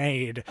Critic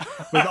made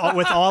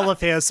with all of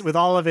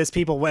his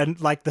people, when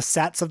like the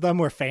sets of them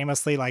were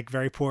famously like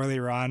very poorly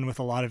run with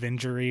a lot of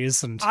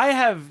injuries. And I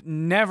have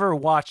never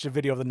watched a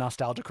video of the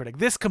Nostalgia Critic.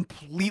 This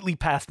completely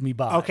passed me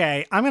by.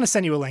 Okay, I'm going to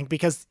send you a link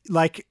because,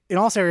 like, in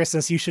all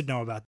seriousness, you should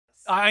know about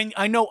this.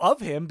 I know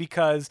of him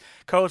because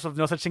co-host of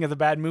No Such Thing as a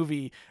Bad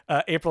Movie,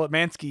 April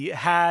Atmansky,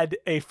 had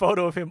a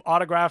photo of him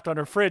autographed on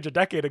her fridge a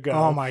decade ago.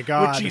 Oh my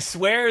God. Which she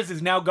swears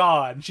is now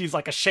gone. She's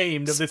like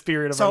ashamed of this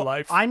period of her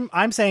life.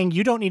 I'm saying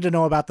you don't need to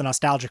know about the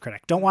Nostalgia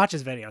Critic. Don't watch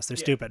his videos. They're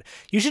stupid.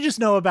 You should just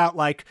know about,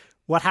 like,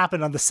 what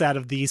happened on the set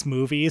of these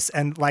movies,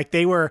 and like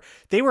they were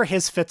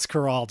his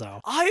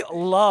Fitzcarraldo. I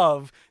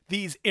love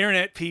these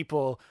internet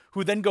people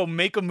who then go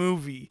make a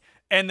movie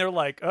and they're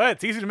like, oh,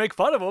 it's easy to make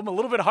fun of them, a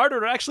little bit harder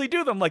to actually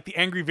do them, like the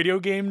Angry Video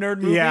Game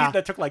Nerd movie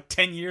that took like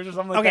 10 years or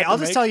something like that. Okay, I'll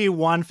just tell you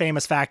one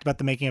famous fact about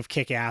the making of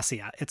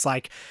Kick-Assia. It's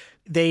like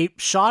they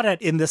shot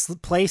it in this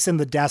place in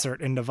the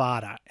desert in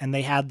Nevada, and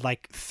they had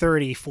like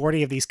 30,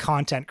 40 of these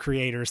content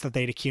creators that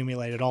they'd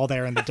accumulated all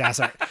there in the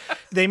desert.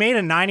 They made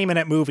a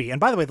 90-minute movie.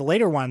 And by the way, the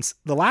later ones,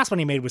 the last one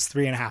he made was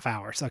 3.5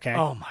 hours, okay?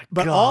 Oh my God.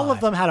 But all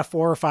of them had a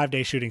 4 or 5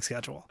 day shooting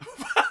schedule.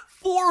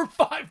 4 or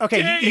 5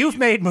 Okay, days. you've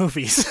made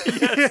movies.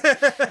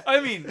 Yes.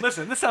 I mean,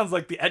 listen, this sounds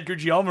like the Edgar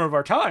G. Ulmer of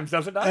our times,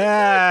 does it not?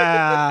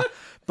 Yeah.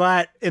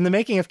 But in the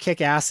making of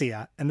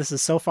Kick-Assia, and this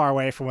is so far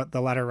away from what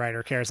the letter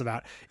writer cares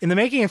about, in the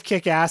making of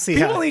Kick-Assia...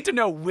 People need to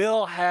know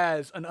Will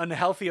has an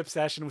unhealthy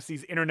obsession with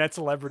these internet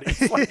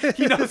celebrities. Like,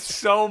 he knows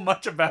so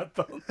much about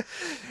them.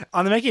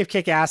 On the making of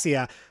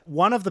Kick-Assia,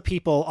 one of the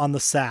people on the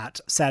set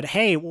said,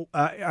 hey,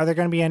 are there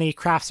going to be any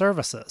craft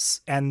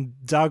services? And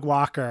Doug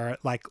Walker,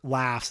 like,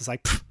 laughs. It's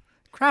like,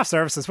 craft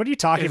services? What are you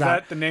talking about?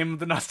 Is that the name of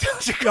the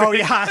Nostalgia Critic? Oh,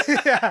 yeah.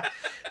 Yeah.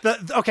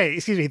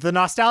 The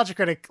Nostalgia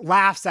Critic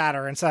laughs at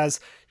her and says...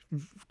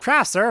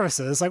 craft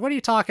services, like, what are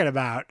you talking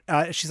about?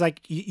 She's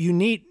like, you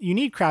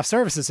need craft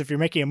services if you're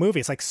making a movie.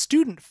 It's like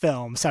student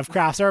films have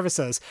craft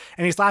services.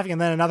 And he's laughing, and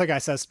then another guy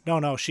says,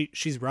 no,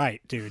 she's right,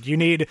 dude. You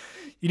need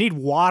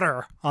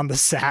water on the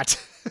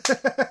set.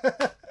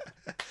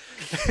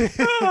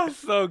 Oh,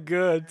 so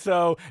good.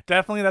 So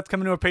definitely that's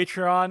coming to a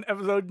Patreon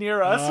episode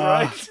near us,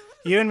 right?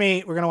 You and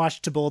me, we're going to watch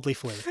To Boldly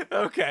Flee.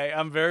 Okay,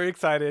 I'm very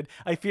excited.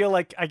 I feel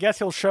like, I guess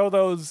he'll show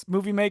those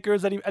movie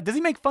makers that does he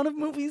make fun of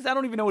movies? I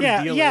don't even know what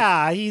his deal is.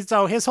 Yeah,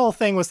 so his whole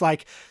thing was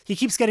like, he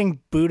keeps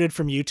getting booted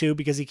from YouTube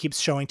because he keeps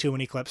showing too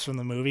many clips from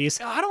the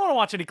movies. I don't want to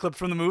watch any clips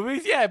from the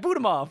movies. Yeah, boot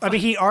him off. I mean,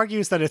 he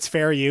argues that it's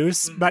fair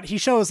use, but he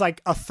shows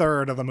like a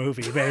third of the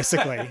movie,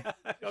 basically.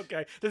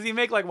 Okay. Does he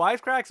make like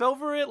wisecracks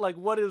over it? Like,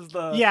 what is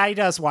the... Yeah, he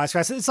does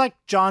wisecracks. It's like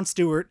Jon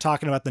Stewart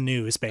talking about the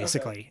news,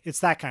 basically. Okay. It's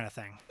that kind of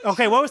thing.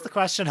 Okay, what was the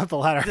question of the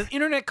letter? Does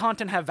internet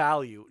content have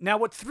value? Now,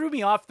 what threw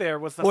me off there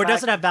was the fact... Or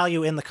does it have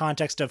value in the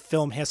context of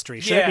film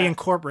history? Should it be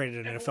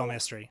incorporated into film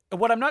history?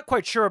 What I'm not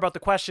quite sure about the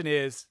question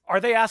is,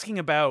 are they asking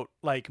about,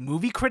 like,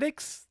 movie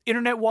critics,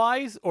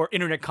 internet-wise, or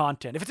internet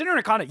content? If it's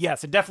internet content,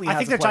 yes, it definitely has I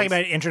think they're talking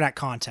about internet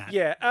content.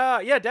 Yeah,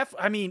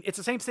 I mean, it's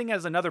the same thing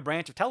as another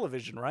branch of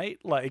television, right?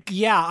 Like...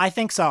 Yeah, I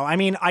think so. I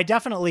mean, I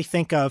definitely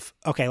think of,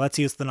 okay, let's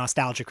use the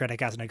Nostalgia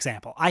Critic as an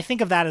example. I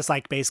think of that as,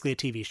 like, basically a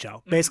TV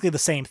show. Basically the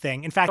same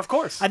thing. In fact, of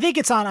course. I think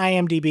it's on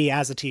IMDb movie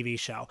as a TV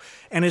show.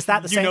 And is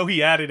that the same?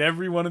 He added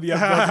every one of the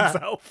episodes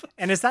himself.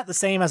 And is that the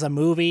same as a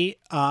movie?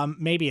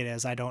 Maybe it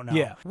is. I don't know.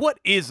 Yeah. What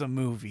is a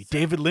movie?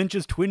 David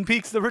Lynch's Twin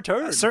Peaks: The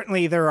Return.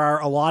 Certainly there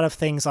are a lot of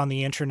things on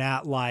the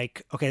internet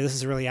like, okay, this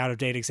is a really out of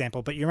date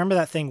example, but you remember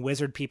that thing,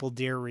 Wizard People,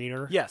 Dear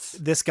Reader? Yes.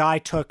 This guy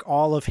took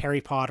all of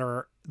Harry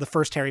Potter, the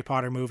first Harry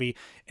Potter movie,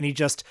 and he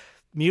just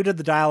muted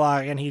the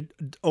dialogue and he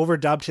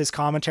overdubbed his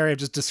commentary of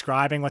just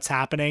describing what's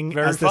happening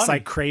Very as this funny.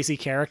 like crazy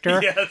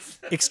character. Yes.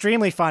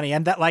 Extremely funny.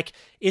 And that like,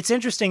 it's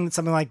interesting that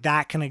something like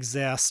that can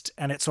exist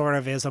and it sort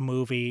of is a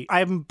movie.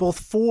 I'm both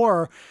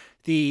for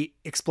the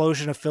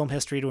explosion of film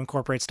history to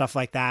incorporate stuff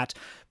like that,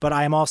 but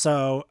I am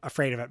also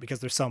afraid of it because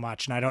there's so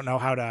much and I don't know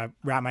how to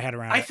wrap my head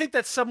around it. I think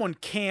that someone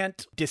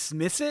can't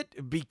dismiss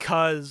it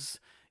because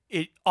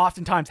it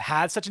oftentimes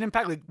had such an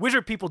impact. Like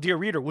Wizard People, Dear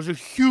Reader was a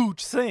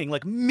huge thing.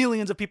 Like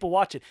millions of people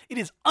watch it. It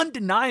is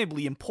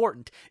undeniably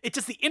important. It's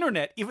just the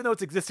internet, even though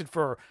it's existed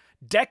for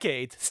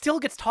decades, still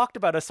gets talked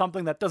about as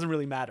something that doesn't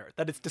really matter,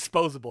 that it's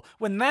disposable,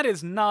 when that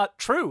is not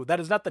true.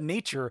 That is not the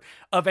nature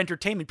of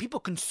entertainment.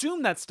 People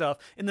consume that stuff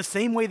in the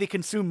same way they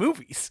consume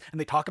movies, and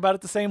they talk about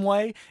it the same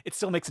way. It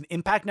still makes an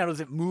impact. Now, does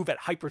it move at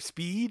hyper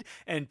speed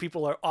and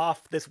people are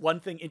off this one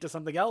thing into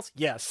something else?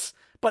 Yes.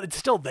 But it's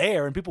still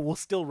there and people will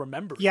still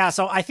remember it. Yeah,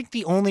 so I think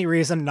the only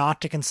reason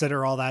not to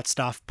consider all that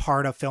stuff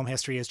part of film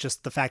history is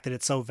just the fact that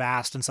it's so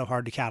vast and so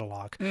hard to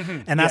catalog.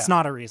 And that's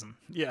not a reason.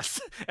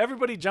 Yes.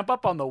 Everybody jump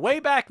up on the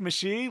Wayback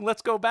Machine.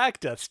 Let's go back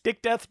to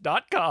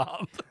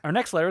stickdeath.com. Our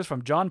next letter is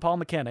from John Paul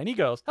McKenna, and he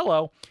goes,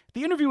 "Hello.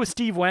 The interview with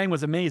Steve Wang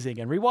was amazing,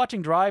 and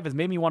rewatching Drive has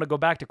made me want to go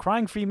back to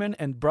Crying Freeman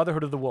and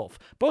Brotherhood of the Wolf,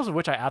 both of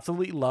which I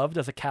absolutely loved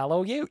as a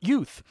callow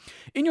youth.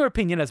 In your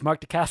opinion, as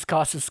Mark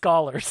Dacascos'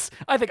 scholars,"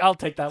 I think I'll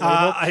take that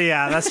label.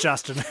 Yeah, that's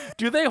Justin.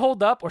 "Do they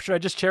hold up, or should I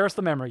just cherish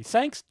the memory?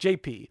 Thanks,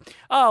 JP.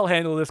 I'll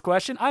handle this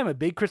question. I'm a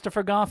big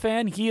Christopher Gaunt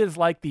fan. He is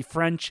like the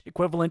French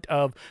equivalent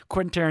of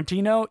Quentin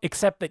Tarantino,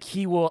 except that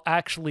he will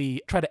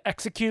actually try to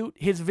execute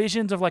his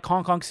visions of like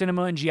Hong Kong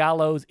cinema and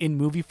giallos in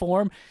movie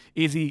form.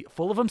 Is he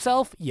full of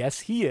himself?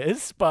 Yes, he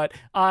is, but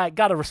I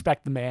gotta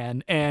respect the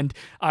man, and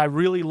I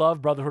really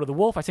love Brotherhood of the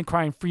Wolf. I think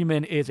Crying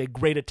Freeman is a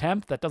great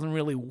attempt that doesn't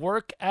really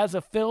work as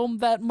a film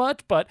that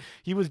much, but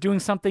he was doing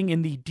something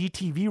in the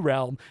DTV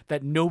realm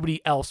that nobody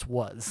else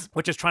was,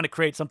 which is trying to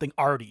create something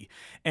arty.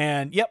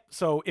 And yep,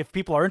 so if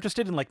people are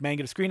interested in like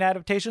manga to screen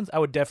adaptations, I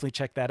would definitely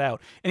check that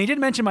out. And he did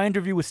mention my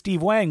interview with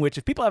Steve Wang, which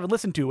if people haven't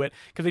listened to it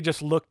because they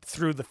just looked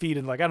through the feed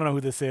and like, I don't know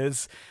who this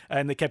is,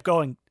 and they kept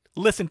going,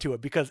 listen to it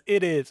because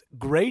it is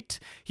great.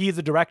 He is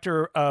the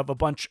director of a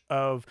bunch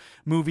of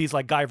movies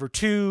like Guyver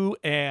 2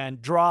 and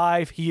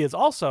Drive. He is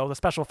also the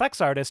special effects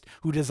artist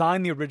who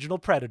designed the original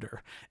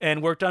Predator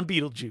and worked on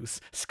Beetlejuice,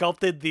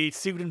 sculpted the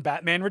suit in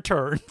Batman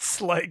Returns.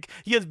 Like,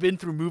 he has been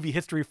through movie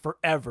history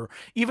forever.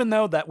 Even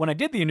though that when I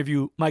did the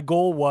interview, my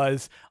goal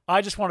was,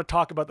 I just want to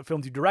talk about the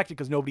films you directed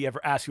because nobody ever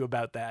asked you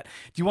about that.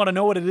 Do you want to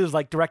know what it is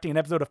like directing an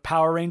episode of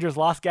Power Rangers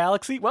Lost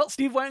Galaxy? Well,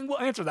 Steve Wang will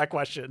answer that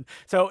question.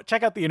 So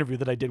check out the interview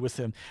that I did with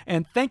him.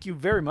 And thank you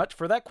very much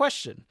for that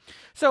question.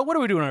 So what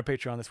are we doing on our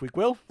Patreon this week,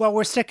 Will? Well,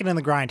 we're sticking in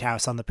the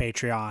Grindhouse on the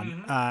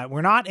Patreon.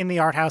 We're not in the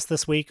Art House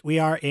this week. We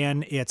are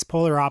in its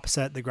polar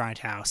opposite, the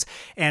Grindhouse.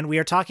 And we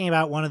are talking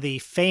about one of the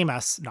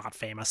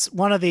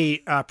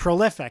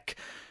prolific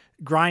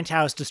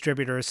Grindhouse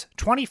distributors,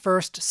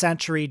 21st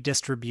Century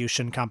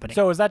Distribution Company.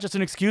 So is that just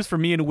an excuse for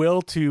me and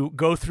Will to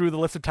go through the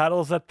list of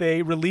titles that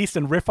they released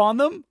and riff on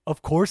them?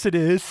 Of course it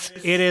is.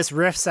 It is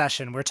riff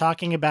session. We're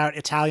talking about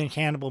Italian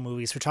cannibal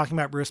movies. We're talking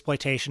about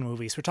Bruceploitation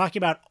movies. We're talking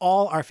about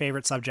all our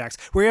favorite subjects.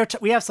 We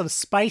have some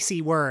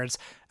spicy words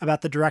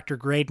about the director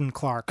Graydon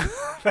Clark.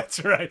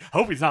 That's right.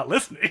 Hope he's not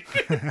listening.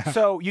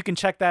 So you can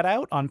check that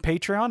out on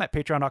Patreon at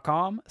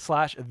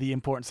patreon.com/The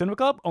Important Cinema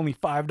Club. Only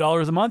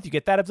 $5 a month. You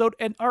get that episode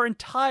and our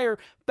entire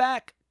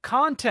back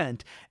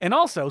content. And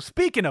also,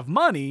 speaking of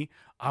money,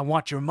 I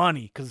want your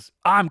money because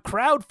I'm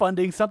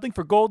crowdfunding something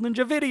for Gold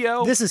Ninja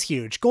Video. This is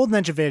huge. Gold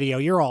Ninja Video,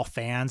 you're all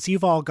fans.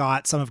 You've all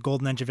got some of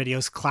Gold Ninja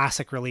Video's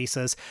classic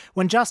releases.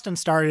 When Justin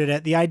started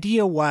it, the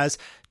idea was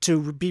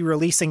to be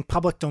releasing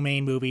public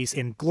domain movies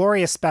in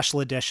glorious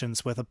special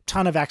editions with a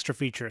ton of extra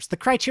features. The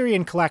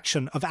Criterion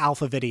Collection of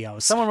alpha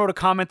videos. Someone wrote a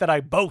comment that I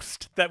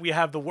boast that we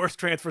have the worst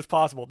transfers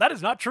possible. That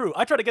is not true.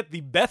 I try to get the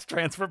best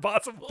transfer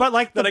possible. But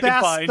like that the I can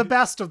best, find the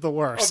best of the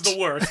worst. Of the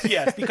worst,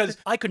 yes. Because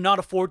I could not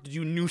afford to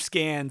do new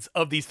scans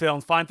of these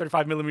films, find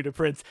 35mm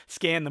prints,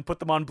 scan them, put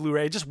them on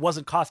Blu-ray. It just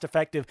wasn't cost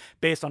effective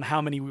based on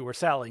how many we were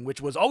selling, which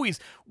was always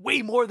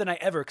way more than I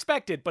ever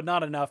expected, but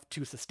not enough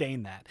to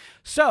sustain that.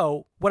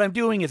 So what I'm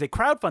doing is a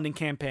crowdfunding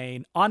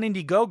campaign on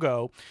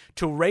Indiegogo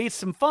to raise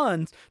some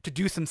funds to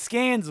do some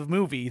scans of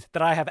movies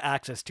that I have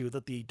access to,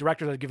 that the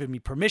directors have given me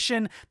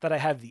permission, that I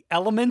have the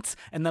elements,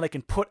 and that I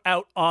can put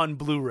out on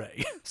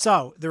Blu-ray.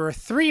 So there are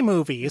 3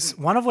 movies,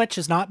 one of which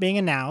is not being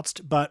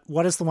announced, but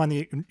what is the one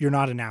that you're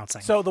not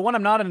announcing? So the one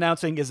I'm not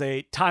announcing is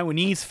a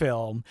Taiwanese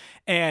film,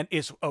 and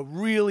it's a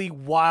really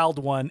wild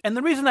one. And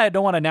the reason that I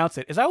don't want to announce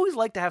it is I always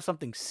like to have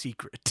something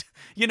secret.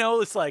 You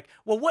know, it's like,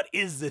 well, what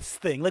is this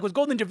thing? Like with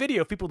Gold Ninja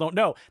Video, if people don't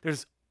know,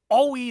 there's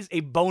always a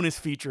bonus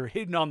feature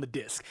hidden on the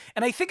disc.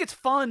 And I think it's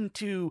fun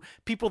to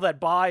people that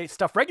buy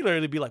stuff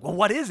regularly be like, well,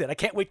 what is it? I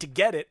can't wait to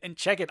get it and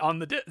check it on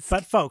the disc.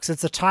 But folks,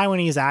 it's a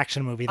Taiwanese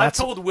action movie. I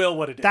told Will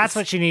what it is. That's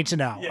what you need to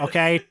know, Yes.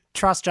 okay?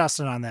 Trust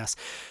Justin on this.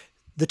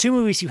 The two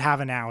movies you have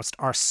announced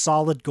are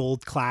solid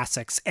gold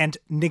classics and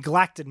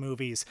neglected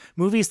movies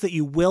that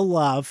you will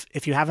love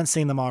if you haven't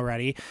seen them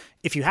already.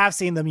 If you have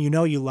seen them, you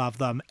know you love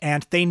them,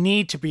 and they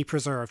need to be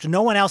preserved.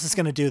 No one else is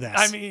going to do this.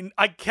 I mean,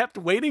 I kept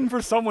waiting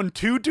for someone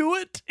to do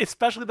it,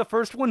 especially the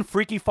first one,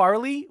 Freaky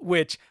Farley,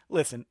 which,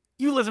 listen,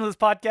 you listen to this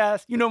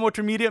podcast, you know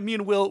Motor Media, me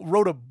and Will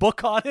wrote a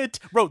book on it,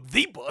 wrote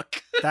the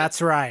book. That's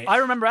right. I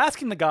remember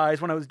asking the guys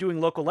when I was doing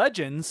Local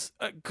Legends,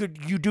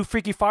 could you do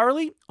Freaky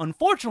Farley?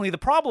 Unfortunately, the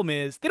problem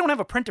is they don't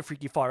have a print of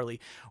Freaky Farley.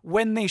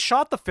 When they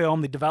shot the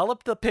film, they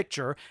developed the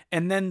picture,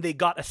 and then they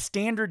got a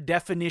standard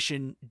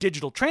definition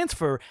digital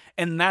transfer,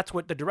 and that's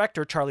what the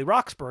director, Charlie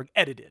Roxburgh,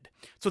 edited.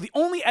 So the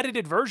only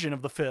edited version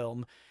of the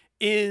film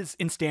is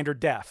in standard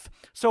def.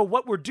 So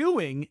what we're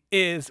doing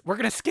is we're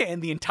going to scan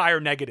the entire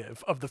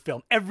negative of the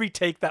film, every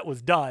take that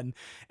was done,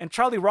 and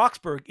Charlie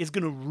Roxburgh is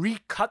going to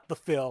recut the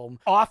film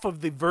off of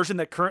the version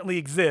that currently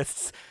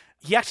exists.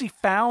 He actually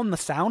found the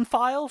sound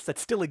files that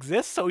still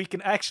exist, so he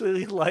can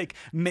actually like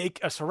make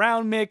a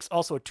surround mix,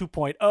 also a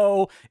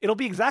 2.0. It'll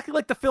be exactly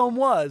like the film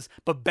was,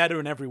 but better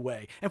in every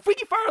way. And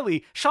Freaky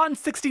Farley, shot in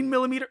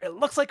 16mm, it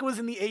looks like it was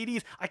in the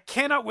 80s. I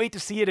cannot wait to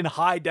see it in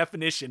high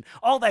definition.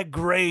 All that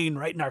grain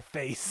right in our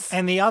face.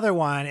 And the other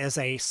one is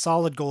a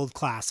solid gold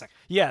classic.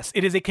 Yes,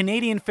 it is a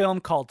Canadian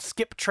film called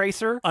Skip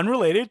Tracer,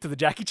 unrelated to the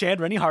Jackie Chan,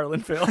 Rennie Harlan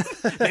film.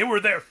 They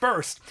were there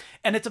first.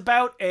 And it's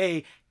about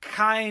a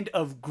kind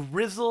of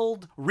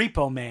grizzled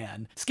repo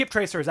man. Skip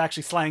Tracer is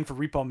actually slang for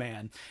repo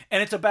man.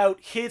 And it's about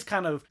his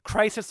kind of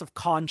crisis of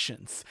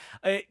conscience.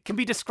 It can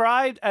be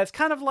described as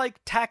kind of like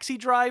Taxi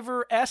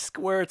Driver-esque,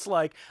 where it's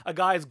like a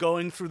guy's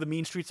going through the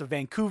mean streets of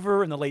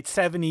Vancouver in the late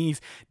 70s,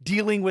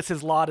 dealing with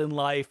his lot in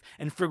life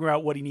and figuring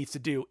out what he needs to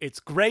do. It's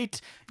great.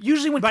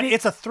 Usually when... But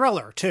it's a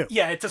thriller, too.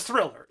 Yeah, it's a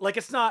thriller. Like,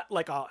 it's not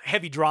like a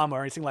heavy drama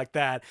or anything like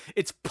that.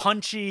 It's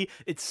punchy.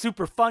 It's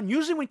super fun.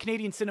 Usually when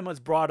Canadian cinema is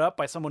brought up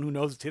by someone who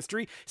knows its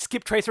history,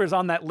 Skip Tracer is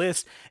on that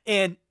list.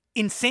 And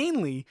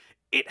insanely,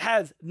 it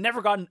has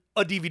never gotten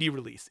a DVD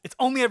release. It's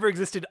only ever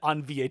existed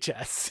on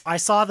VHS. I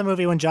saw the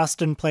movie when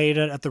Justin played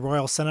it at the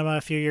Royal Cinema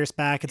a few years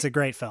back. It's a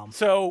great film.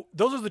 So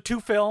those are the two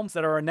films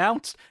that are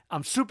announced.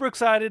 I'm super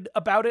excited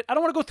about it. I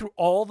don't want to go through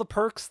all the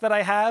perks that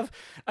I have.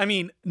 I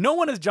mean, no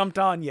one has jumped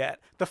on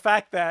yet the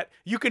fact that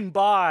you can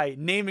buy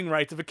naming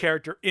rights of a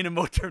character in a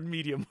Motor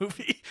Media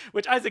movie,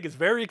 which I think is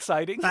very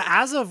exciting.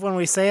 As of when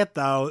we say it,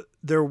 though,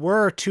 there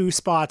were 2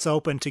 spots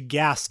open to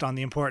guest on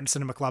the Important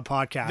Cinema Club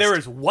podcast. There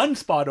is 1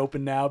 spot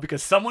open now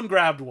because someone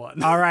grabbed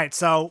one. All right,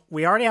 so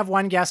we already have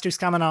one guest who's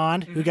coming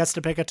on who gets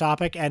to pick a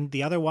topic, and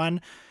the other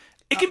one...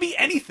 It can be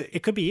anything.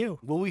 It could be you.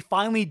 Will we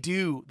finally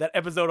do that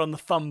episode on the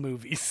thumb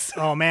movies?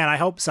 Oh, man, I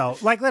hope so.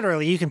 Like,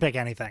 literally, you can pick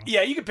anything.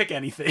 Yeah, you can pick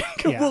anything.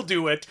 Yeah. We'll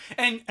do it.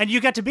 And you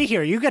get to be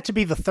here. You get to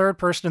be the third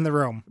person in the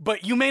room.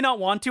 But you may not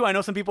want to. I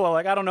know some people are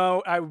like, I don't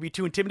know, I would be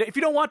too intimidated. If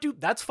you don't want to,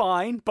 that's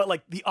fine. But,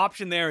 like, the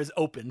option there is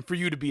open for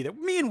you to be there.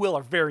 Me and Will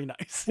are very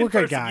nice. We're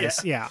good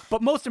guys, yeah.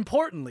 But most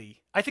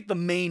importantly, I think the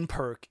main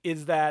perk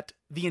is that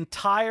the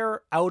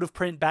entire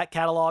out-of-print back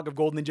catalog of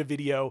Gold Ninja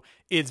Video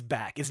is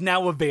back. It's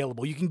now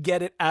available. You can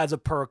get it as a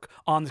perk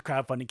on the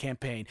crowdfunding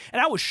campaign.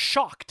 And I was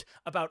shocked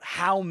about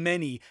how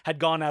many had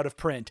gone out of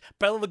print.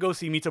 Bela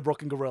Lugosi meets a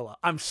broken gorilla.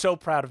 I'm so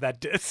proud of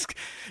that disc.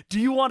 Do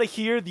you want to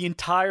hear the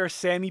entire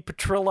Sammy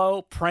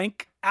Petrillo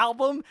prank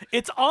album?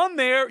 It's on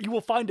there. You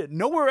will find it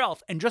nowhere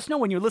else. And just know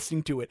when you're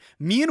listening to it,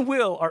 me and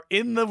Will are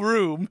in the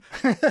room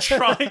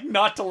trying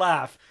not to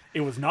laugh.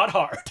 It was not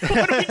hard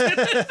when we did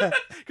it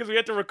because we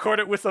had to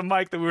record it with a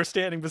mic that we were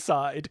standing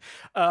beside.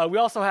 We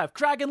also have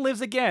Dragon Lives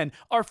Again,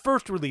 our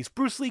first release,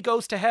 Bruce Lee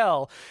Goes to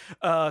Hell,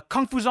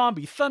 Kung Fu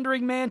Zombie,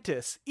 Thundering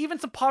Mantis, even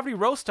some Poverty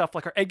Row stuff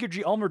like our Edgar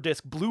G. Ulmer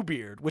disc,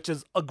 Bluebeard, which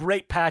is a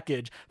great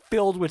package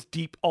filled with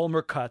deep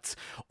Ulmer cuts,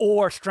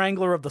 or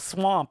Strangler of the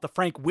Swamp, the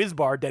Frank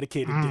Wisbar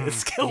dedicated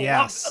disc.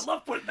 Yes. I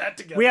love putting that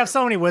together. We have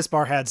so many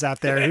Wisbar heads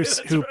out there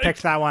who right.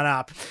 picked that one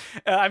up.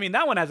 I mean,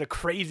 that one has a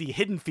crazy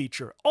hidden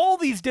feature. All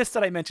these discs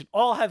that I mentioned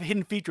all have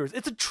hidden features.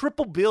 It's a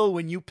triple bill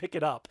when you pick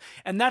it up.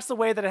 And that's the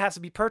way that it has to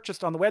be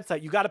purchased on the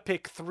website. You got to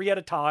pick 3 at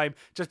a time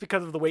just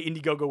because of the way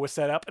Indiegogo was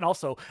set up. And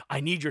also, I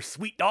need your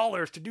sweet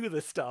dollars to do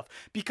this stuff,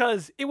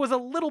 because it was a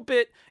little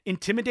bit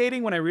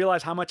intimidating when I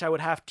realized how much I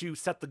would have to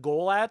set the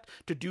goal at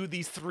to do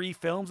these 3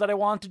 films that I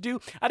wanted to do.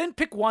 I didn't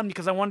pick one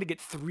because I wanted to get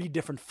 3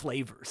 different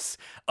flavors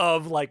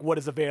of like what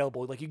is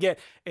available. Like you get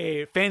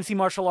a fantasy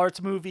martial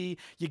arts movie,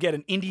 you get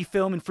an indie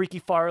film in Freaky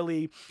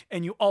Farley,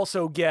 and you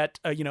also get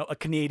a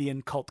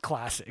Canadian cult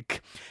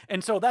classic.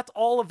 And so that's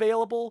all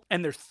available,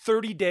 and there's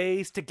 30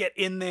 days to get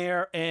in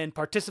there and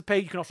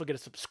participate. You can also get a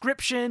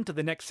subscription to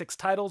the next 6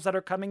 titles that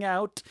are coming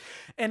out.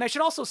 And I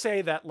should also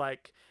say that,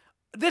 like,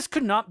 this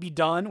could not be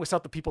done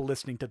without the people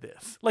listening to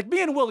this. Like,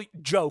 me and Will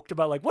joked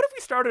about, like, what if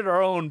we started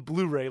our own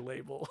Blu-ray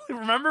label?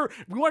 Remember?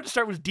 We wanted to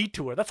start with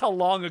Detour. That's how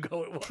long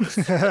ago it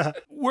was.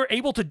 We're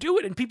able to do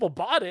it, and people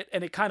bought it,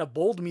 and it kind of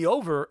bowled me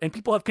over, and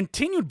people have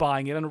continued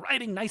buying it and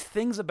writing nice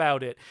things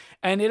about it.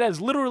 And it has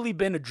literally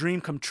been a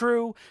dream come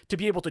true to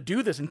be able to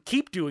do this and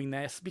keep doing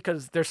this,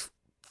 because there's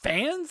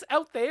fans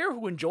out there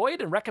who enjoy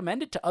it and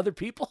recommend it to other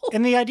people.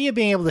 And the idea of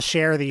being able to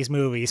share these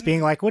movies,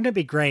 being like, wouldn't it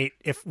be great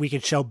if we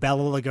could show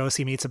Bela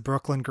Lugosi meets a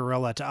Brooklyn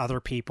gorilla to other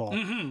people?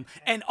 Mm-hmm.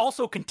 And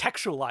also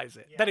contextualize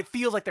it, that it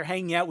feels like they're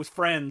hanging out with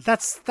friends.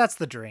 That's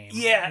the dream.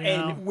 Yeah,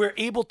 and we're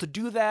able to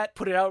do that,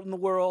 put it out in the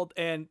world,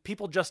 and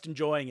people just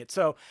enjoying it.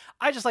 So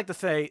I just like to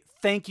say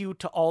thank you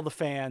to all the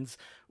fans.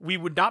 We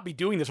would not be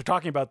doing this or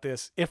talking about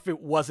this if it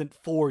wasn't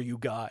for you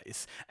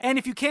guys. And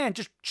if you can,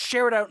 just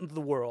share it out into the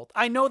world.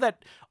 I know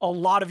that a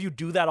lot of you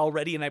do that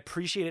already, and I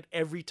appreciate it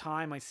every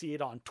time I see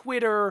it on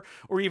Twitter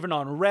or even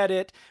on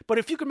Reddit. But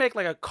if you could make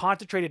like a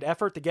concentrated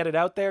effort to get it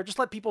out there, just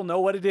let people know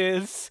what it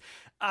is,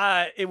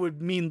 it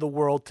would mean the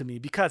world to me,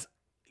 because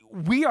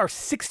we are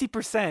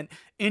 60%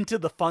 into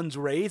the funds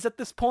raised at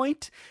this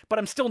point, but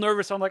I'm still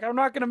nervous. I'm like, I'm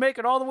not going to make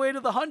it all the way to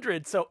the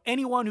 100. So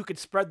anyone who could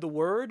spread the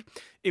word,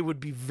 it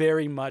would be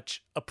very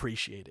much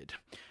appreciated.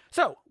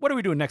 So what are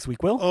we doing next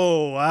week, Will?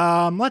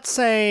 Let's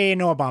say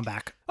Noah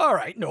Baumbach. All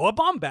right, Noah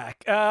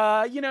Baumbach.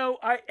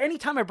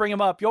 Anytime I bring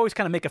him up, you always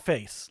kind of make a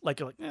face. Like,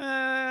 you're like,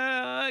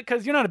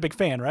 because you're not a big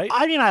fan, right?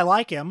 I mean, I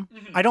like him.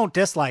 Mm-hmm. I don't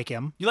dislike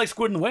him. You like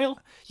Squid and the Whale?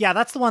 Yeah,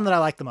 that's the one that I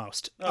like the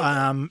most. Okay.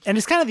 And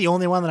it's kind of the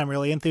only one that I'm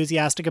really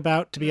enthusiastic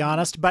about, to be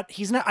honest. But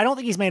I don't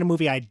think he's made a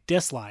movie I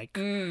dislike.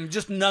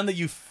 Just none that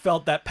you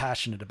felt that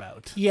passionate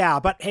about. Yeah,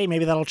 but hey,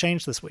 maybe that'll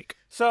change this week.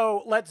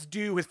 So let's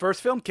do his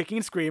first film, Kicking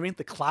and Screaming,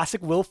 the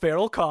classic Will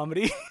Ferrell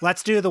comedy.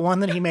 Let's do the one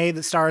that he made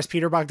that stars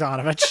Peter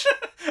Bogdanovich.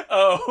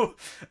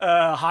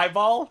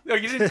 Highball? Oh,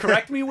 you didn't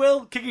correct me,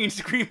 Will? Kicking and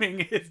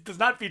Screaming does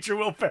not feature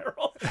Will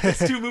Ferrell. His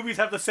two movies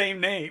have the same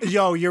name.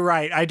 Yo, you're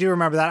right. I do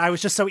remember that. I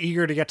was just so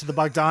eager to get to the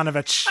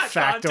Bogdanovich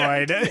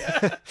factoid.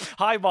 Yeah.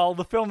 Highball,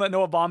 the film that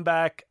Noah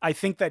Baumbach, I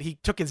think that he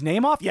took his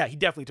name off. Yeah, he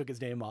definitely took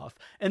his name off.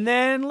 And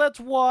then let's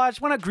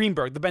watch, why not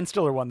Greenberg, the Ben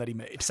Stiller one that he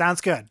made.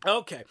 Sounds good.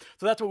 Okay,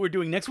 so that's what we're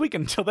doing next week.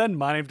 Until then,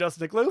 my name's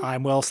Dustin Nicklew.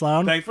 I'm Will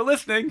Sloan. Thanks for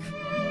listening.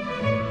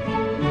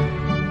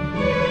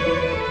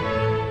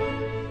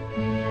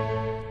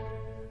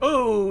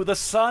 Oh, the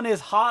sun is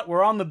hot.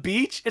 We're on the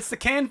beach. It's the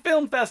Cannes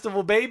Film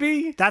Festival,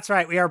 baby. That's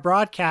right. We are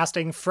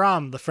broadcasting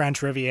from the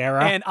French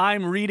Riviera. And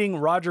I'm reading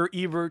Roger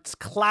Ebert's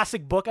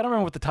classic book. I don't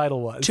remember what the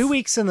title was. 2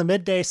 Weeks in the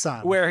Midday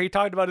Sun. Where he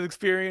talked about his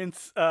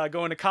experience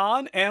going to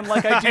Cannes. And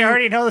like I do... I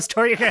already know the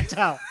story you're going to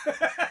tell.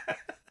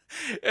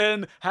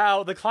 And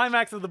how the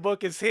climax of the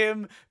book is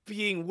him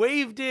being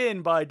waved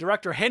in by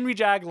director Henry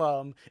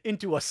Jaglom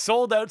into a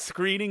sold-out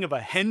screening of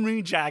a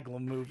Henry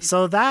Jaglom movie.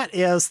 So that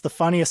is the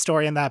funniest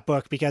story in that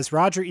book, because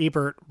Roger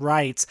Ebert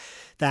writes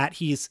that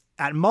he's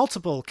at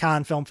multiple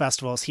Cannes film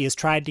festivals, he has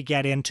tried to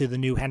get into the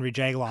new Henry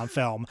Jaglom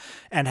film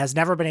and has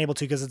never been able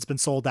to because it's been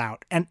sold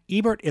out. And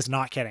Ebert is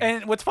not kidding.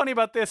 And what's funny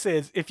about this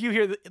is if you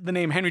hear the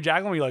name Henry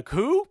Jaglom, you're like,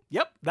 who?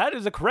 Yep, that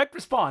is a correct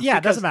response. Yeah,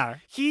 it doesn't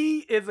matter. He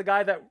is the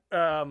guy that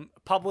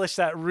published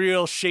that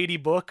real shady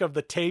book of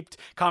the taped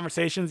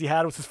conversations he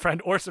had with his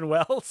friend Orson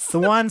Welles. The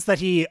ones that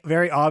he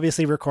very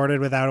obviously recorded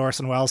without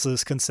Orson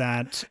Welles'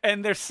 consent.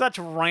 And there's such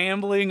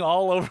rambling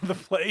all over the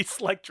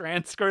place, like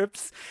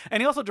transcripts.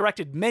 And he also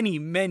directed many,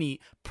 many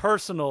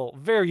personal,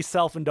 very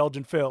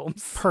self-indulgent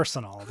films.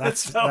 Personal.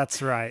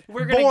 That's right.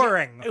 We're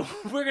Boring.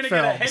 We're going to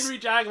get a Henry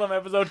Jaglom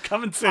episode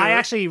coming soon. I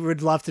actually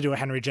would love to do a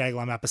Henry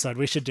Jaglom episode.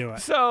 We should do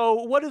it. So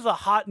what is the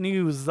hot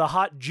news, the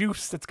hot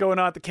juice that's going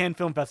on at the Cannes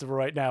Film Festival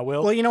right now,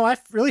 Will? Well,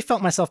 I've really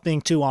felt myself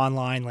being too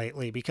online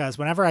lately, because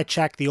whenever I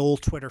check the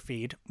old Twitter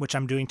feed, which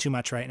I'm doing too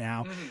much right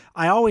now,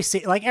 I always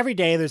see, like, every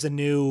day there's a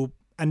new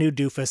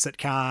doofus at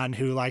Cannes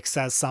who, like,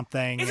 says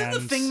something. Isn't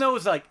the thing, though,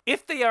 is, like,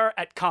 if they are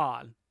at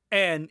Cannes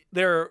and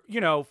they're,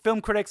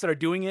 film critics that are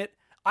doing it,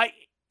 I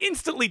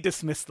instantly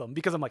dismiss them,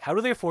 because I'm like, how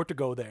do they afford to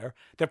go there?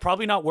 They're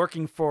probably not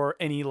working for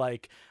any,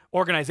 like,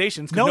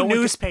 organizations. No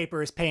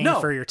newspaper is paying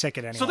for your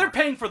ticket anymore. So they're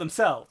paying for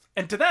themselves.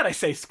 And to that I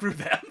say, screw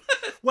them.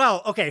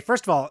 Well, okay,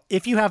 first of all,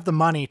 if you have the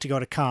money to go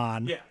to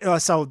Cannes,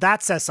 so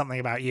that says something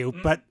about you.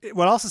 But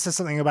what also says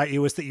something about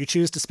you is that you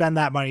choose to spend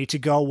that money to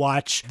go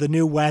watch the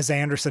new Wes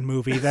Anderson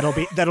movie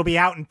that'll be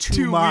out in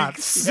 2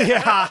 months.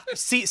 Yeah.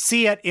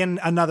 See it in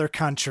another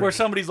country. Where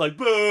somebody's like,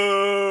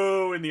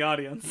 boo, in the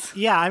audience.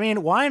 Yeah, I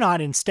mean, why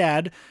not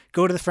instead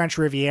go to the French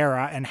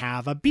Riviera and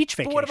have a beach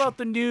vacation? But what about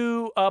the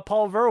new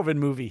Paul Verhoeven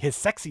movie, his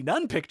Sexy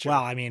Nun picture?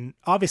 Well, I mean,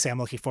 obviously I'm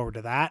looking forward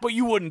to that. But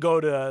you wouldn't go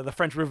to the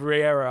French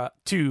Riviera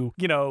to,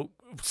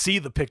 see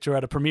the picture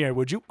at a premiere,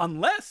 would you?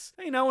 Unless,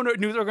 a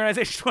news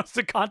organization wants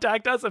to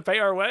contact us and pay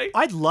our way.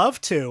 I'd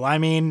love to. I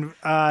mean...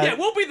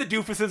 we'll be the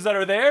doofuses that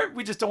are there.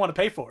 We just don't want to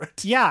pay for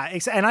it. Yeah,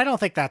 and I don't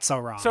think that's so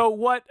wrong. So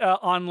what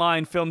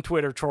online film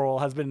Twitter troll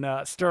has been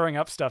stirring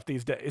up stuff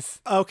these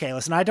days? Okay,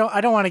 listen, I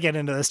don't want to get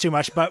into this too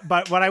much, but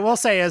what I will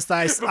say is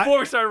that... Before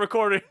we started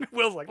recording,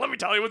 Will's like, let me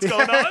tell you what's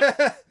going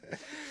on.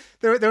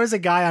 There was a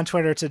guy on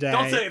Twitter today.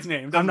 Don't say his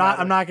name. I'm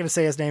not going to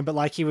say his name, but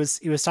like he was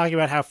talking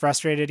about how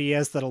frustrated he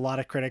is that a lot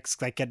of critics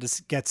like get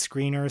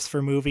screeners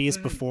for movies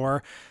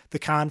before the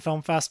Cannes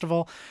Film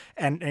Festival,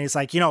 and he's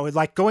like,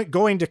 like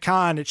going to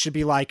Cannes, it should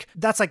be like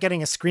that's like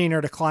getting a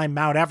screener to climb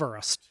Mount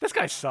Everest. This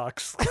guy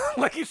sucks.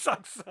 Like, he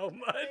sucks so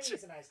much.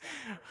 He's a nice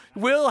guy.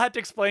 Will had to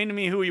explain to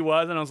me who he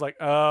was, and I was like,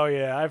 oh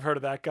yeah, I've heard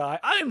of that guy.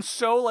 I am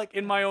so like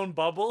in my own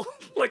bubble.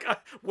 Like,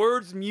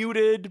 words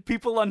muted,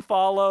 people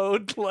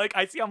unfollowed. Like,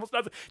 I see almost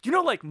nothing. Do you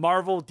know, like,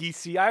 Marvel,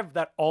 DC? I have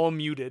that all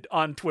muted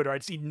on Twitter.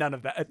 I'd see none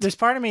of that. There's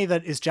part of me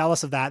that is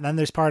jealous of that, and then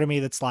there's part of me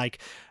that's like,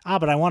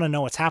 but I want to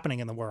know what's happening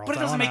in the world. But it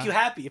doesn't make you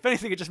happy. If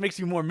anything, it just makes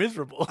you more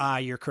miserable.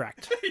 You're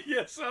correct.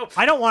 Yeah, so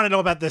I don't want to know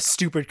about this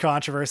stupid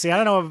controversy.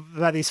 I don't know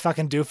about these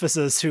fucking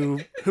doofuses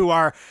who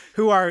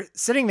are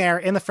sitting there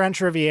in the French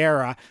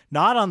Riviera,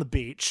 not on the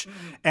beach,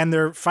 and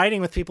they're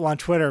fighting with people on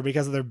Twitter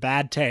because of their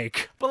bad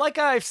take. But like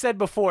I've said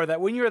before, that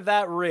when you're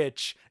that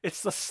rich,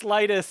 it's the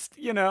slightest,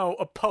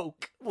 a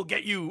poke will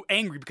get you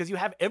angry because you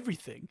have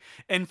everything.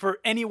 And for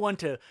anyone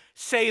to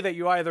say that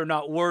you're either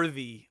not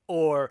worthy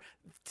or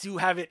to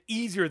have it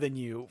easier than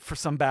you for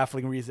some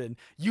baffling reason,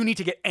 you need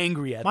to get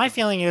angry at My them.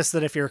 feeling is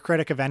that if you're a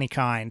critic of any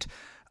kind,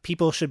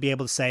 people should be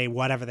able to say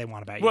whatever they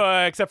want about you.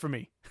 Well, except for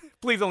me.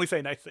 Please only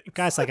say nice things.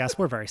 Guys like us,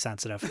 we're very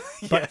sensitive.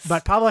 Yes.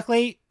 But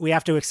publicly, we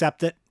have to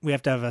accept it. We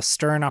have to have a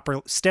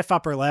stiff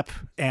upper lip,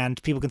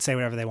 and people can say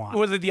whatever they want.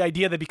 Was it the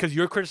idea that because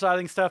you're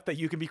criticizing stuff that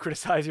you can be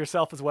criticized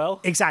yourself as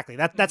well? Exactly.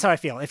 That's how I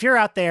feel. If you're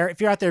out there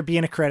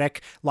being a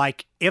critic,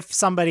 like if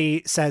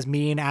somebody says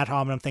mean ad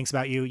hominem things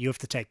about you, you have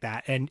to take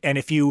that. And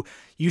if you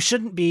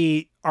shouldn't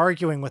be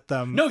arguing with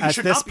them. No, you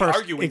should not be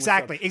arguing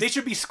exactly. with them. They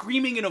should be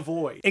screaming in a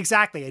void.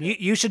 Exactly. And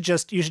you should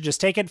just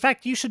take it. In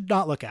fact, you should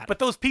not look at it. But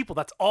those people,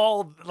 that's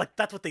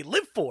what they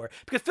live for.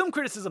 Because film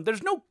criticism,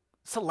 there's no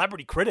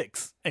celebrity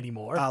critics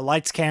anymore.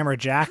 Lights, camera,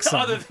 Jackson.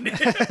 Other than you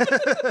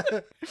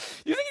think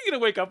he's gonna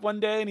wake up one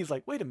day and he's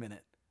like, wait a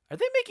minute, are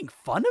they making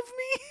fun of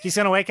me? He's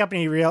gonna wake up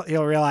and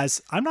he'll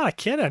realize I'm not a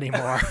kid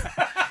anymore.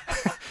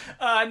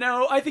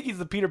 No, I think he's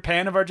the Peter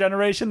Pan of our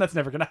generation. That's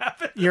never going to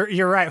happen.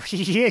 You're right.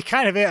 He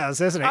kind of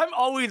is, isn't he? I'm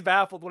always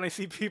baffled when I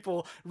see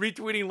people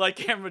retweeting like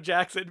Cameron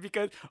Jackson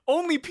because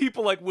only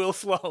people like Will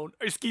Sloan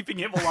are keeping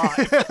him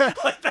alive.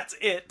 Like, that's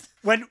it.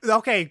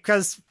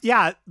 Because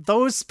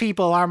those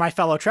people are my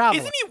fellow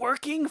travelers. Isn't he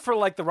working for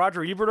like the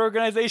Roger Ebert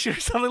organization or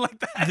something like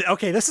that?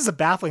 Okay, this is a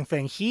baffling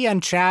thing. He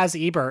and Chaz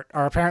Ebert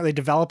are apparently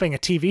developing a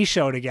TV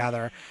show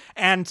together,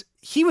 and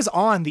he was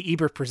on the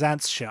Ebert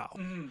Presents show.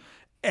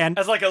 And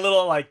as like a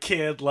little like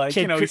kid, he's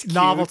cute.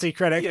 Novelty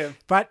critic. Yeah.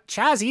 But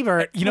Chaz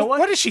Ebert, you know what?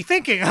 What is she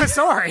thinking? I'm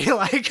sorry.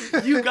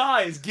 You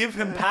guys give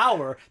him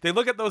power. They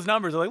look at those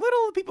numbers. They're like, look at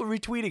all the people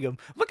retweeting him.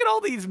 Look at all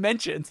these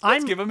mentions.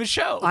 Let's give him a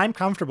show. I'm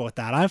comfortable with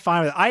that. I'm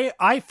fine with it.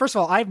 I first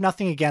of all, I have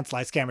nothing against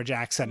Lights Camera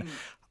Jackson.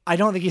 I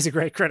don't think he's a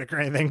great critic or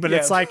anything, but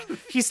it's like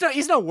he's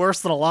no worse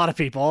than a lot of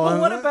people. Well,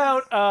 what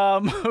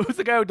about who's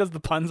the guy who does the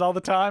puns all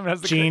the time?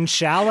 Gene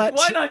Shalit.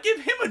 Why not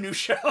give him a new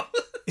show?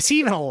 Is he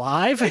even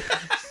alive?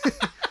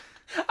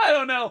 I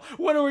don't know.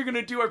 When are we going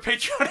to do our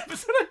Patreon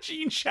episode on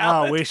Gene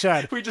Shalit? Oh, we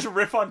should. We just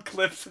riff on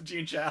clips of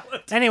Gene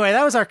Shalit. Anyway,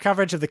 that was our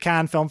coverage of the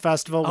Cannes Film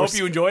Festival. I hope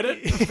you enjoyed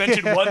it. We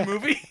mentioned one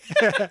movie.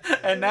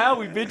 And now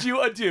we bid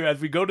you adieu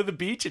as we go to the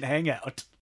beach and hang out.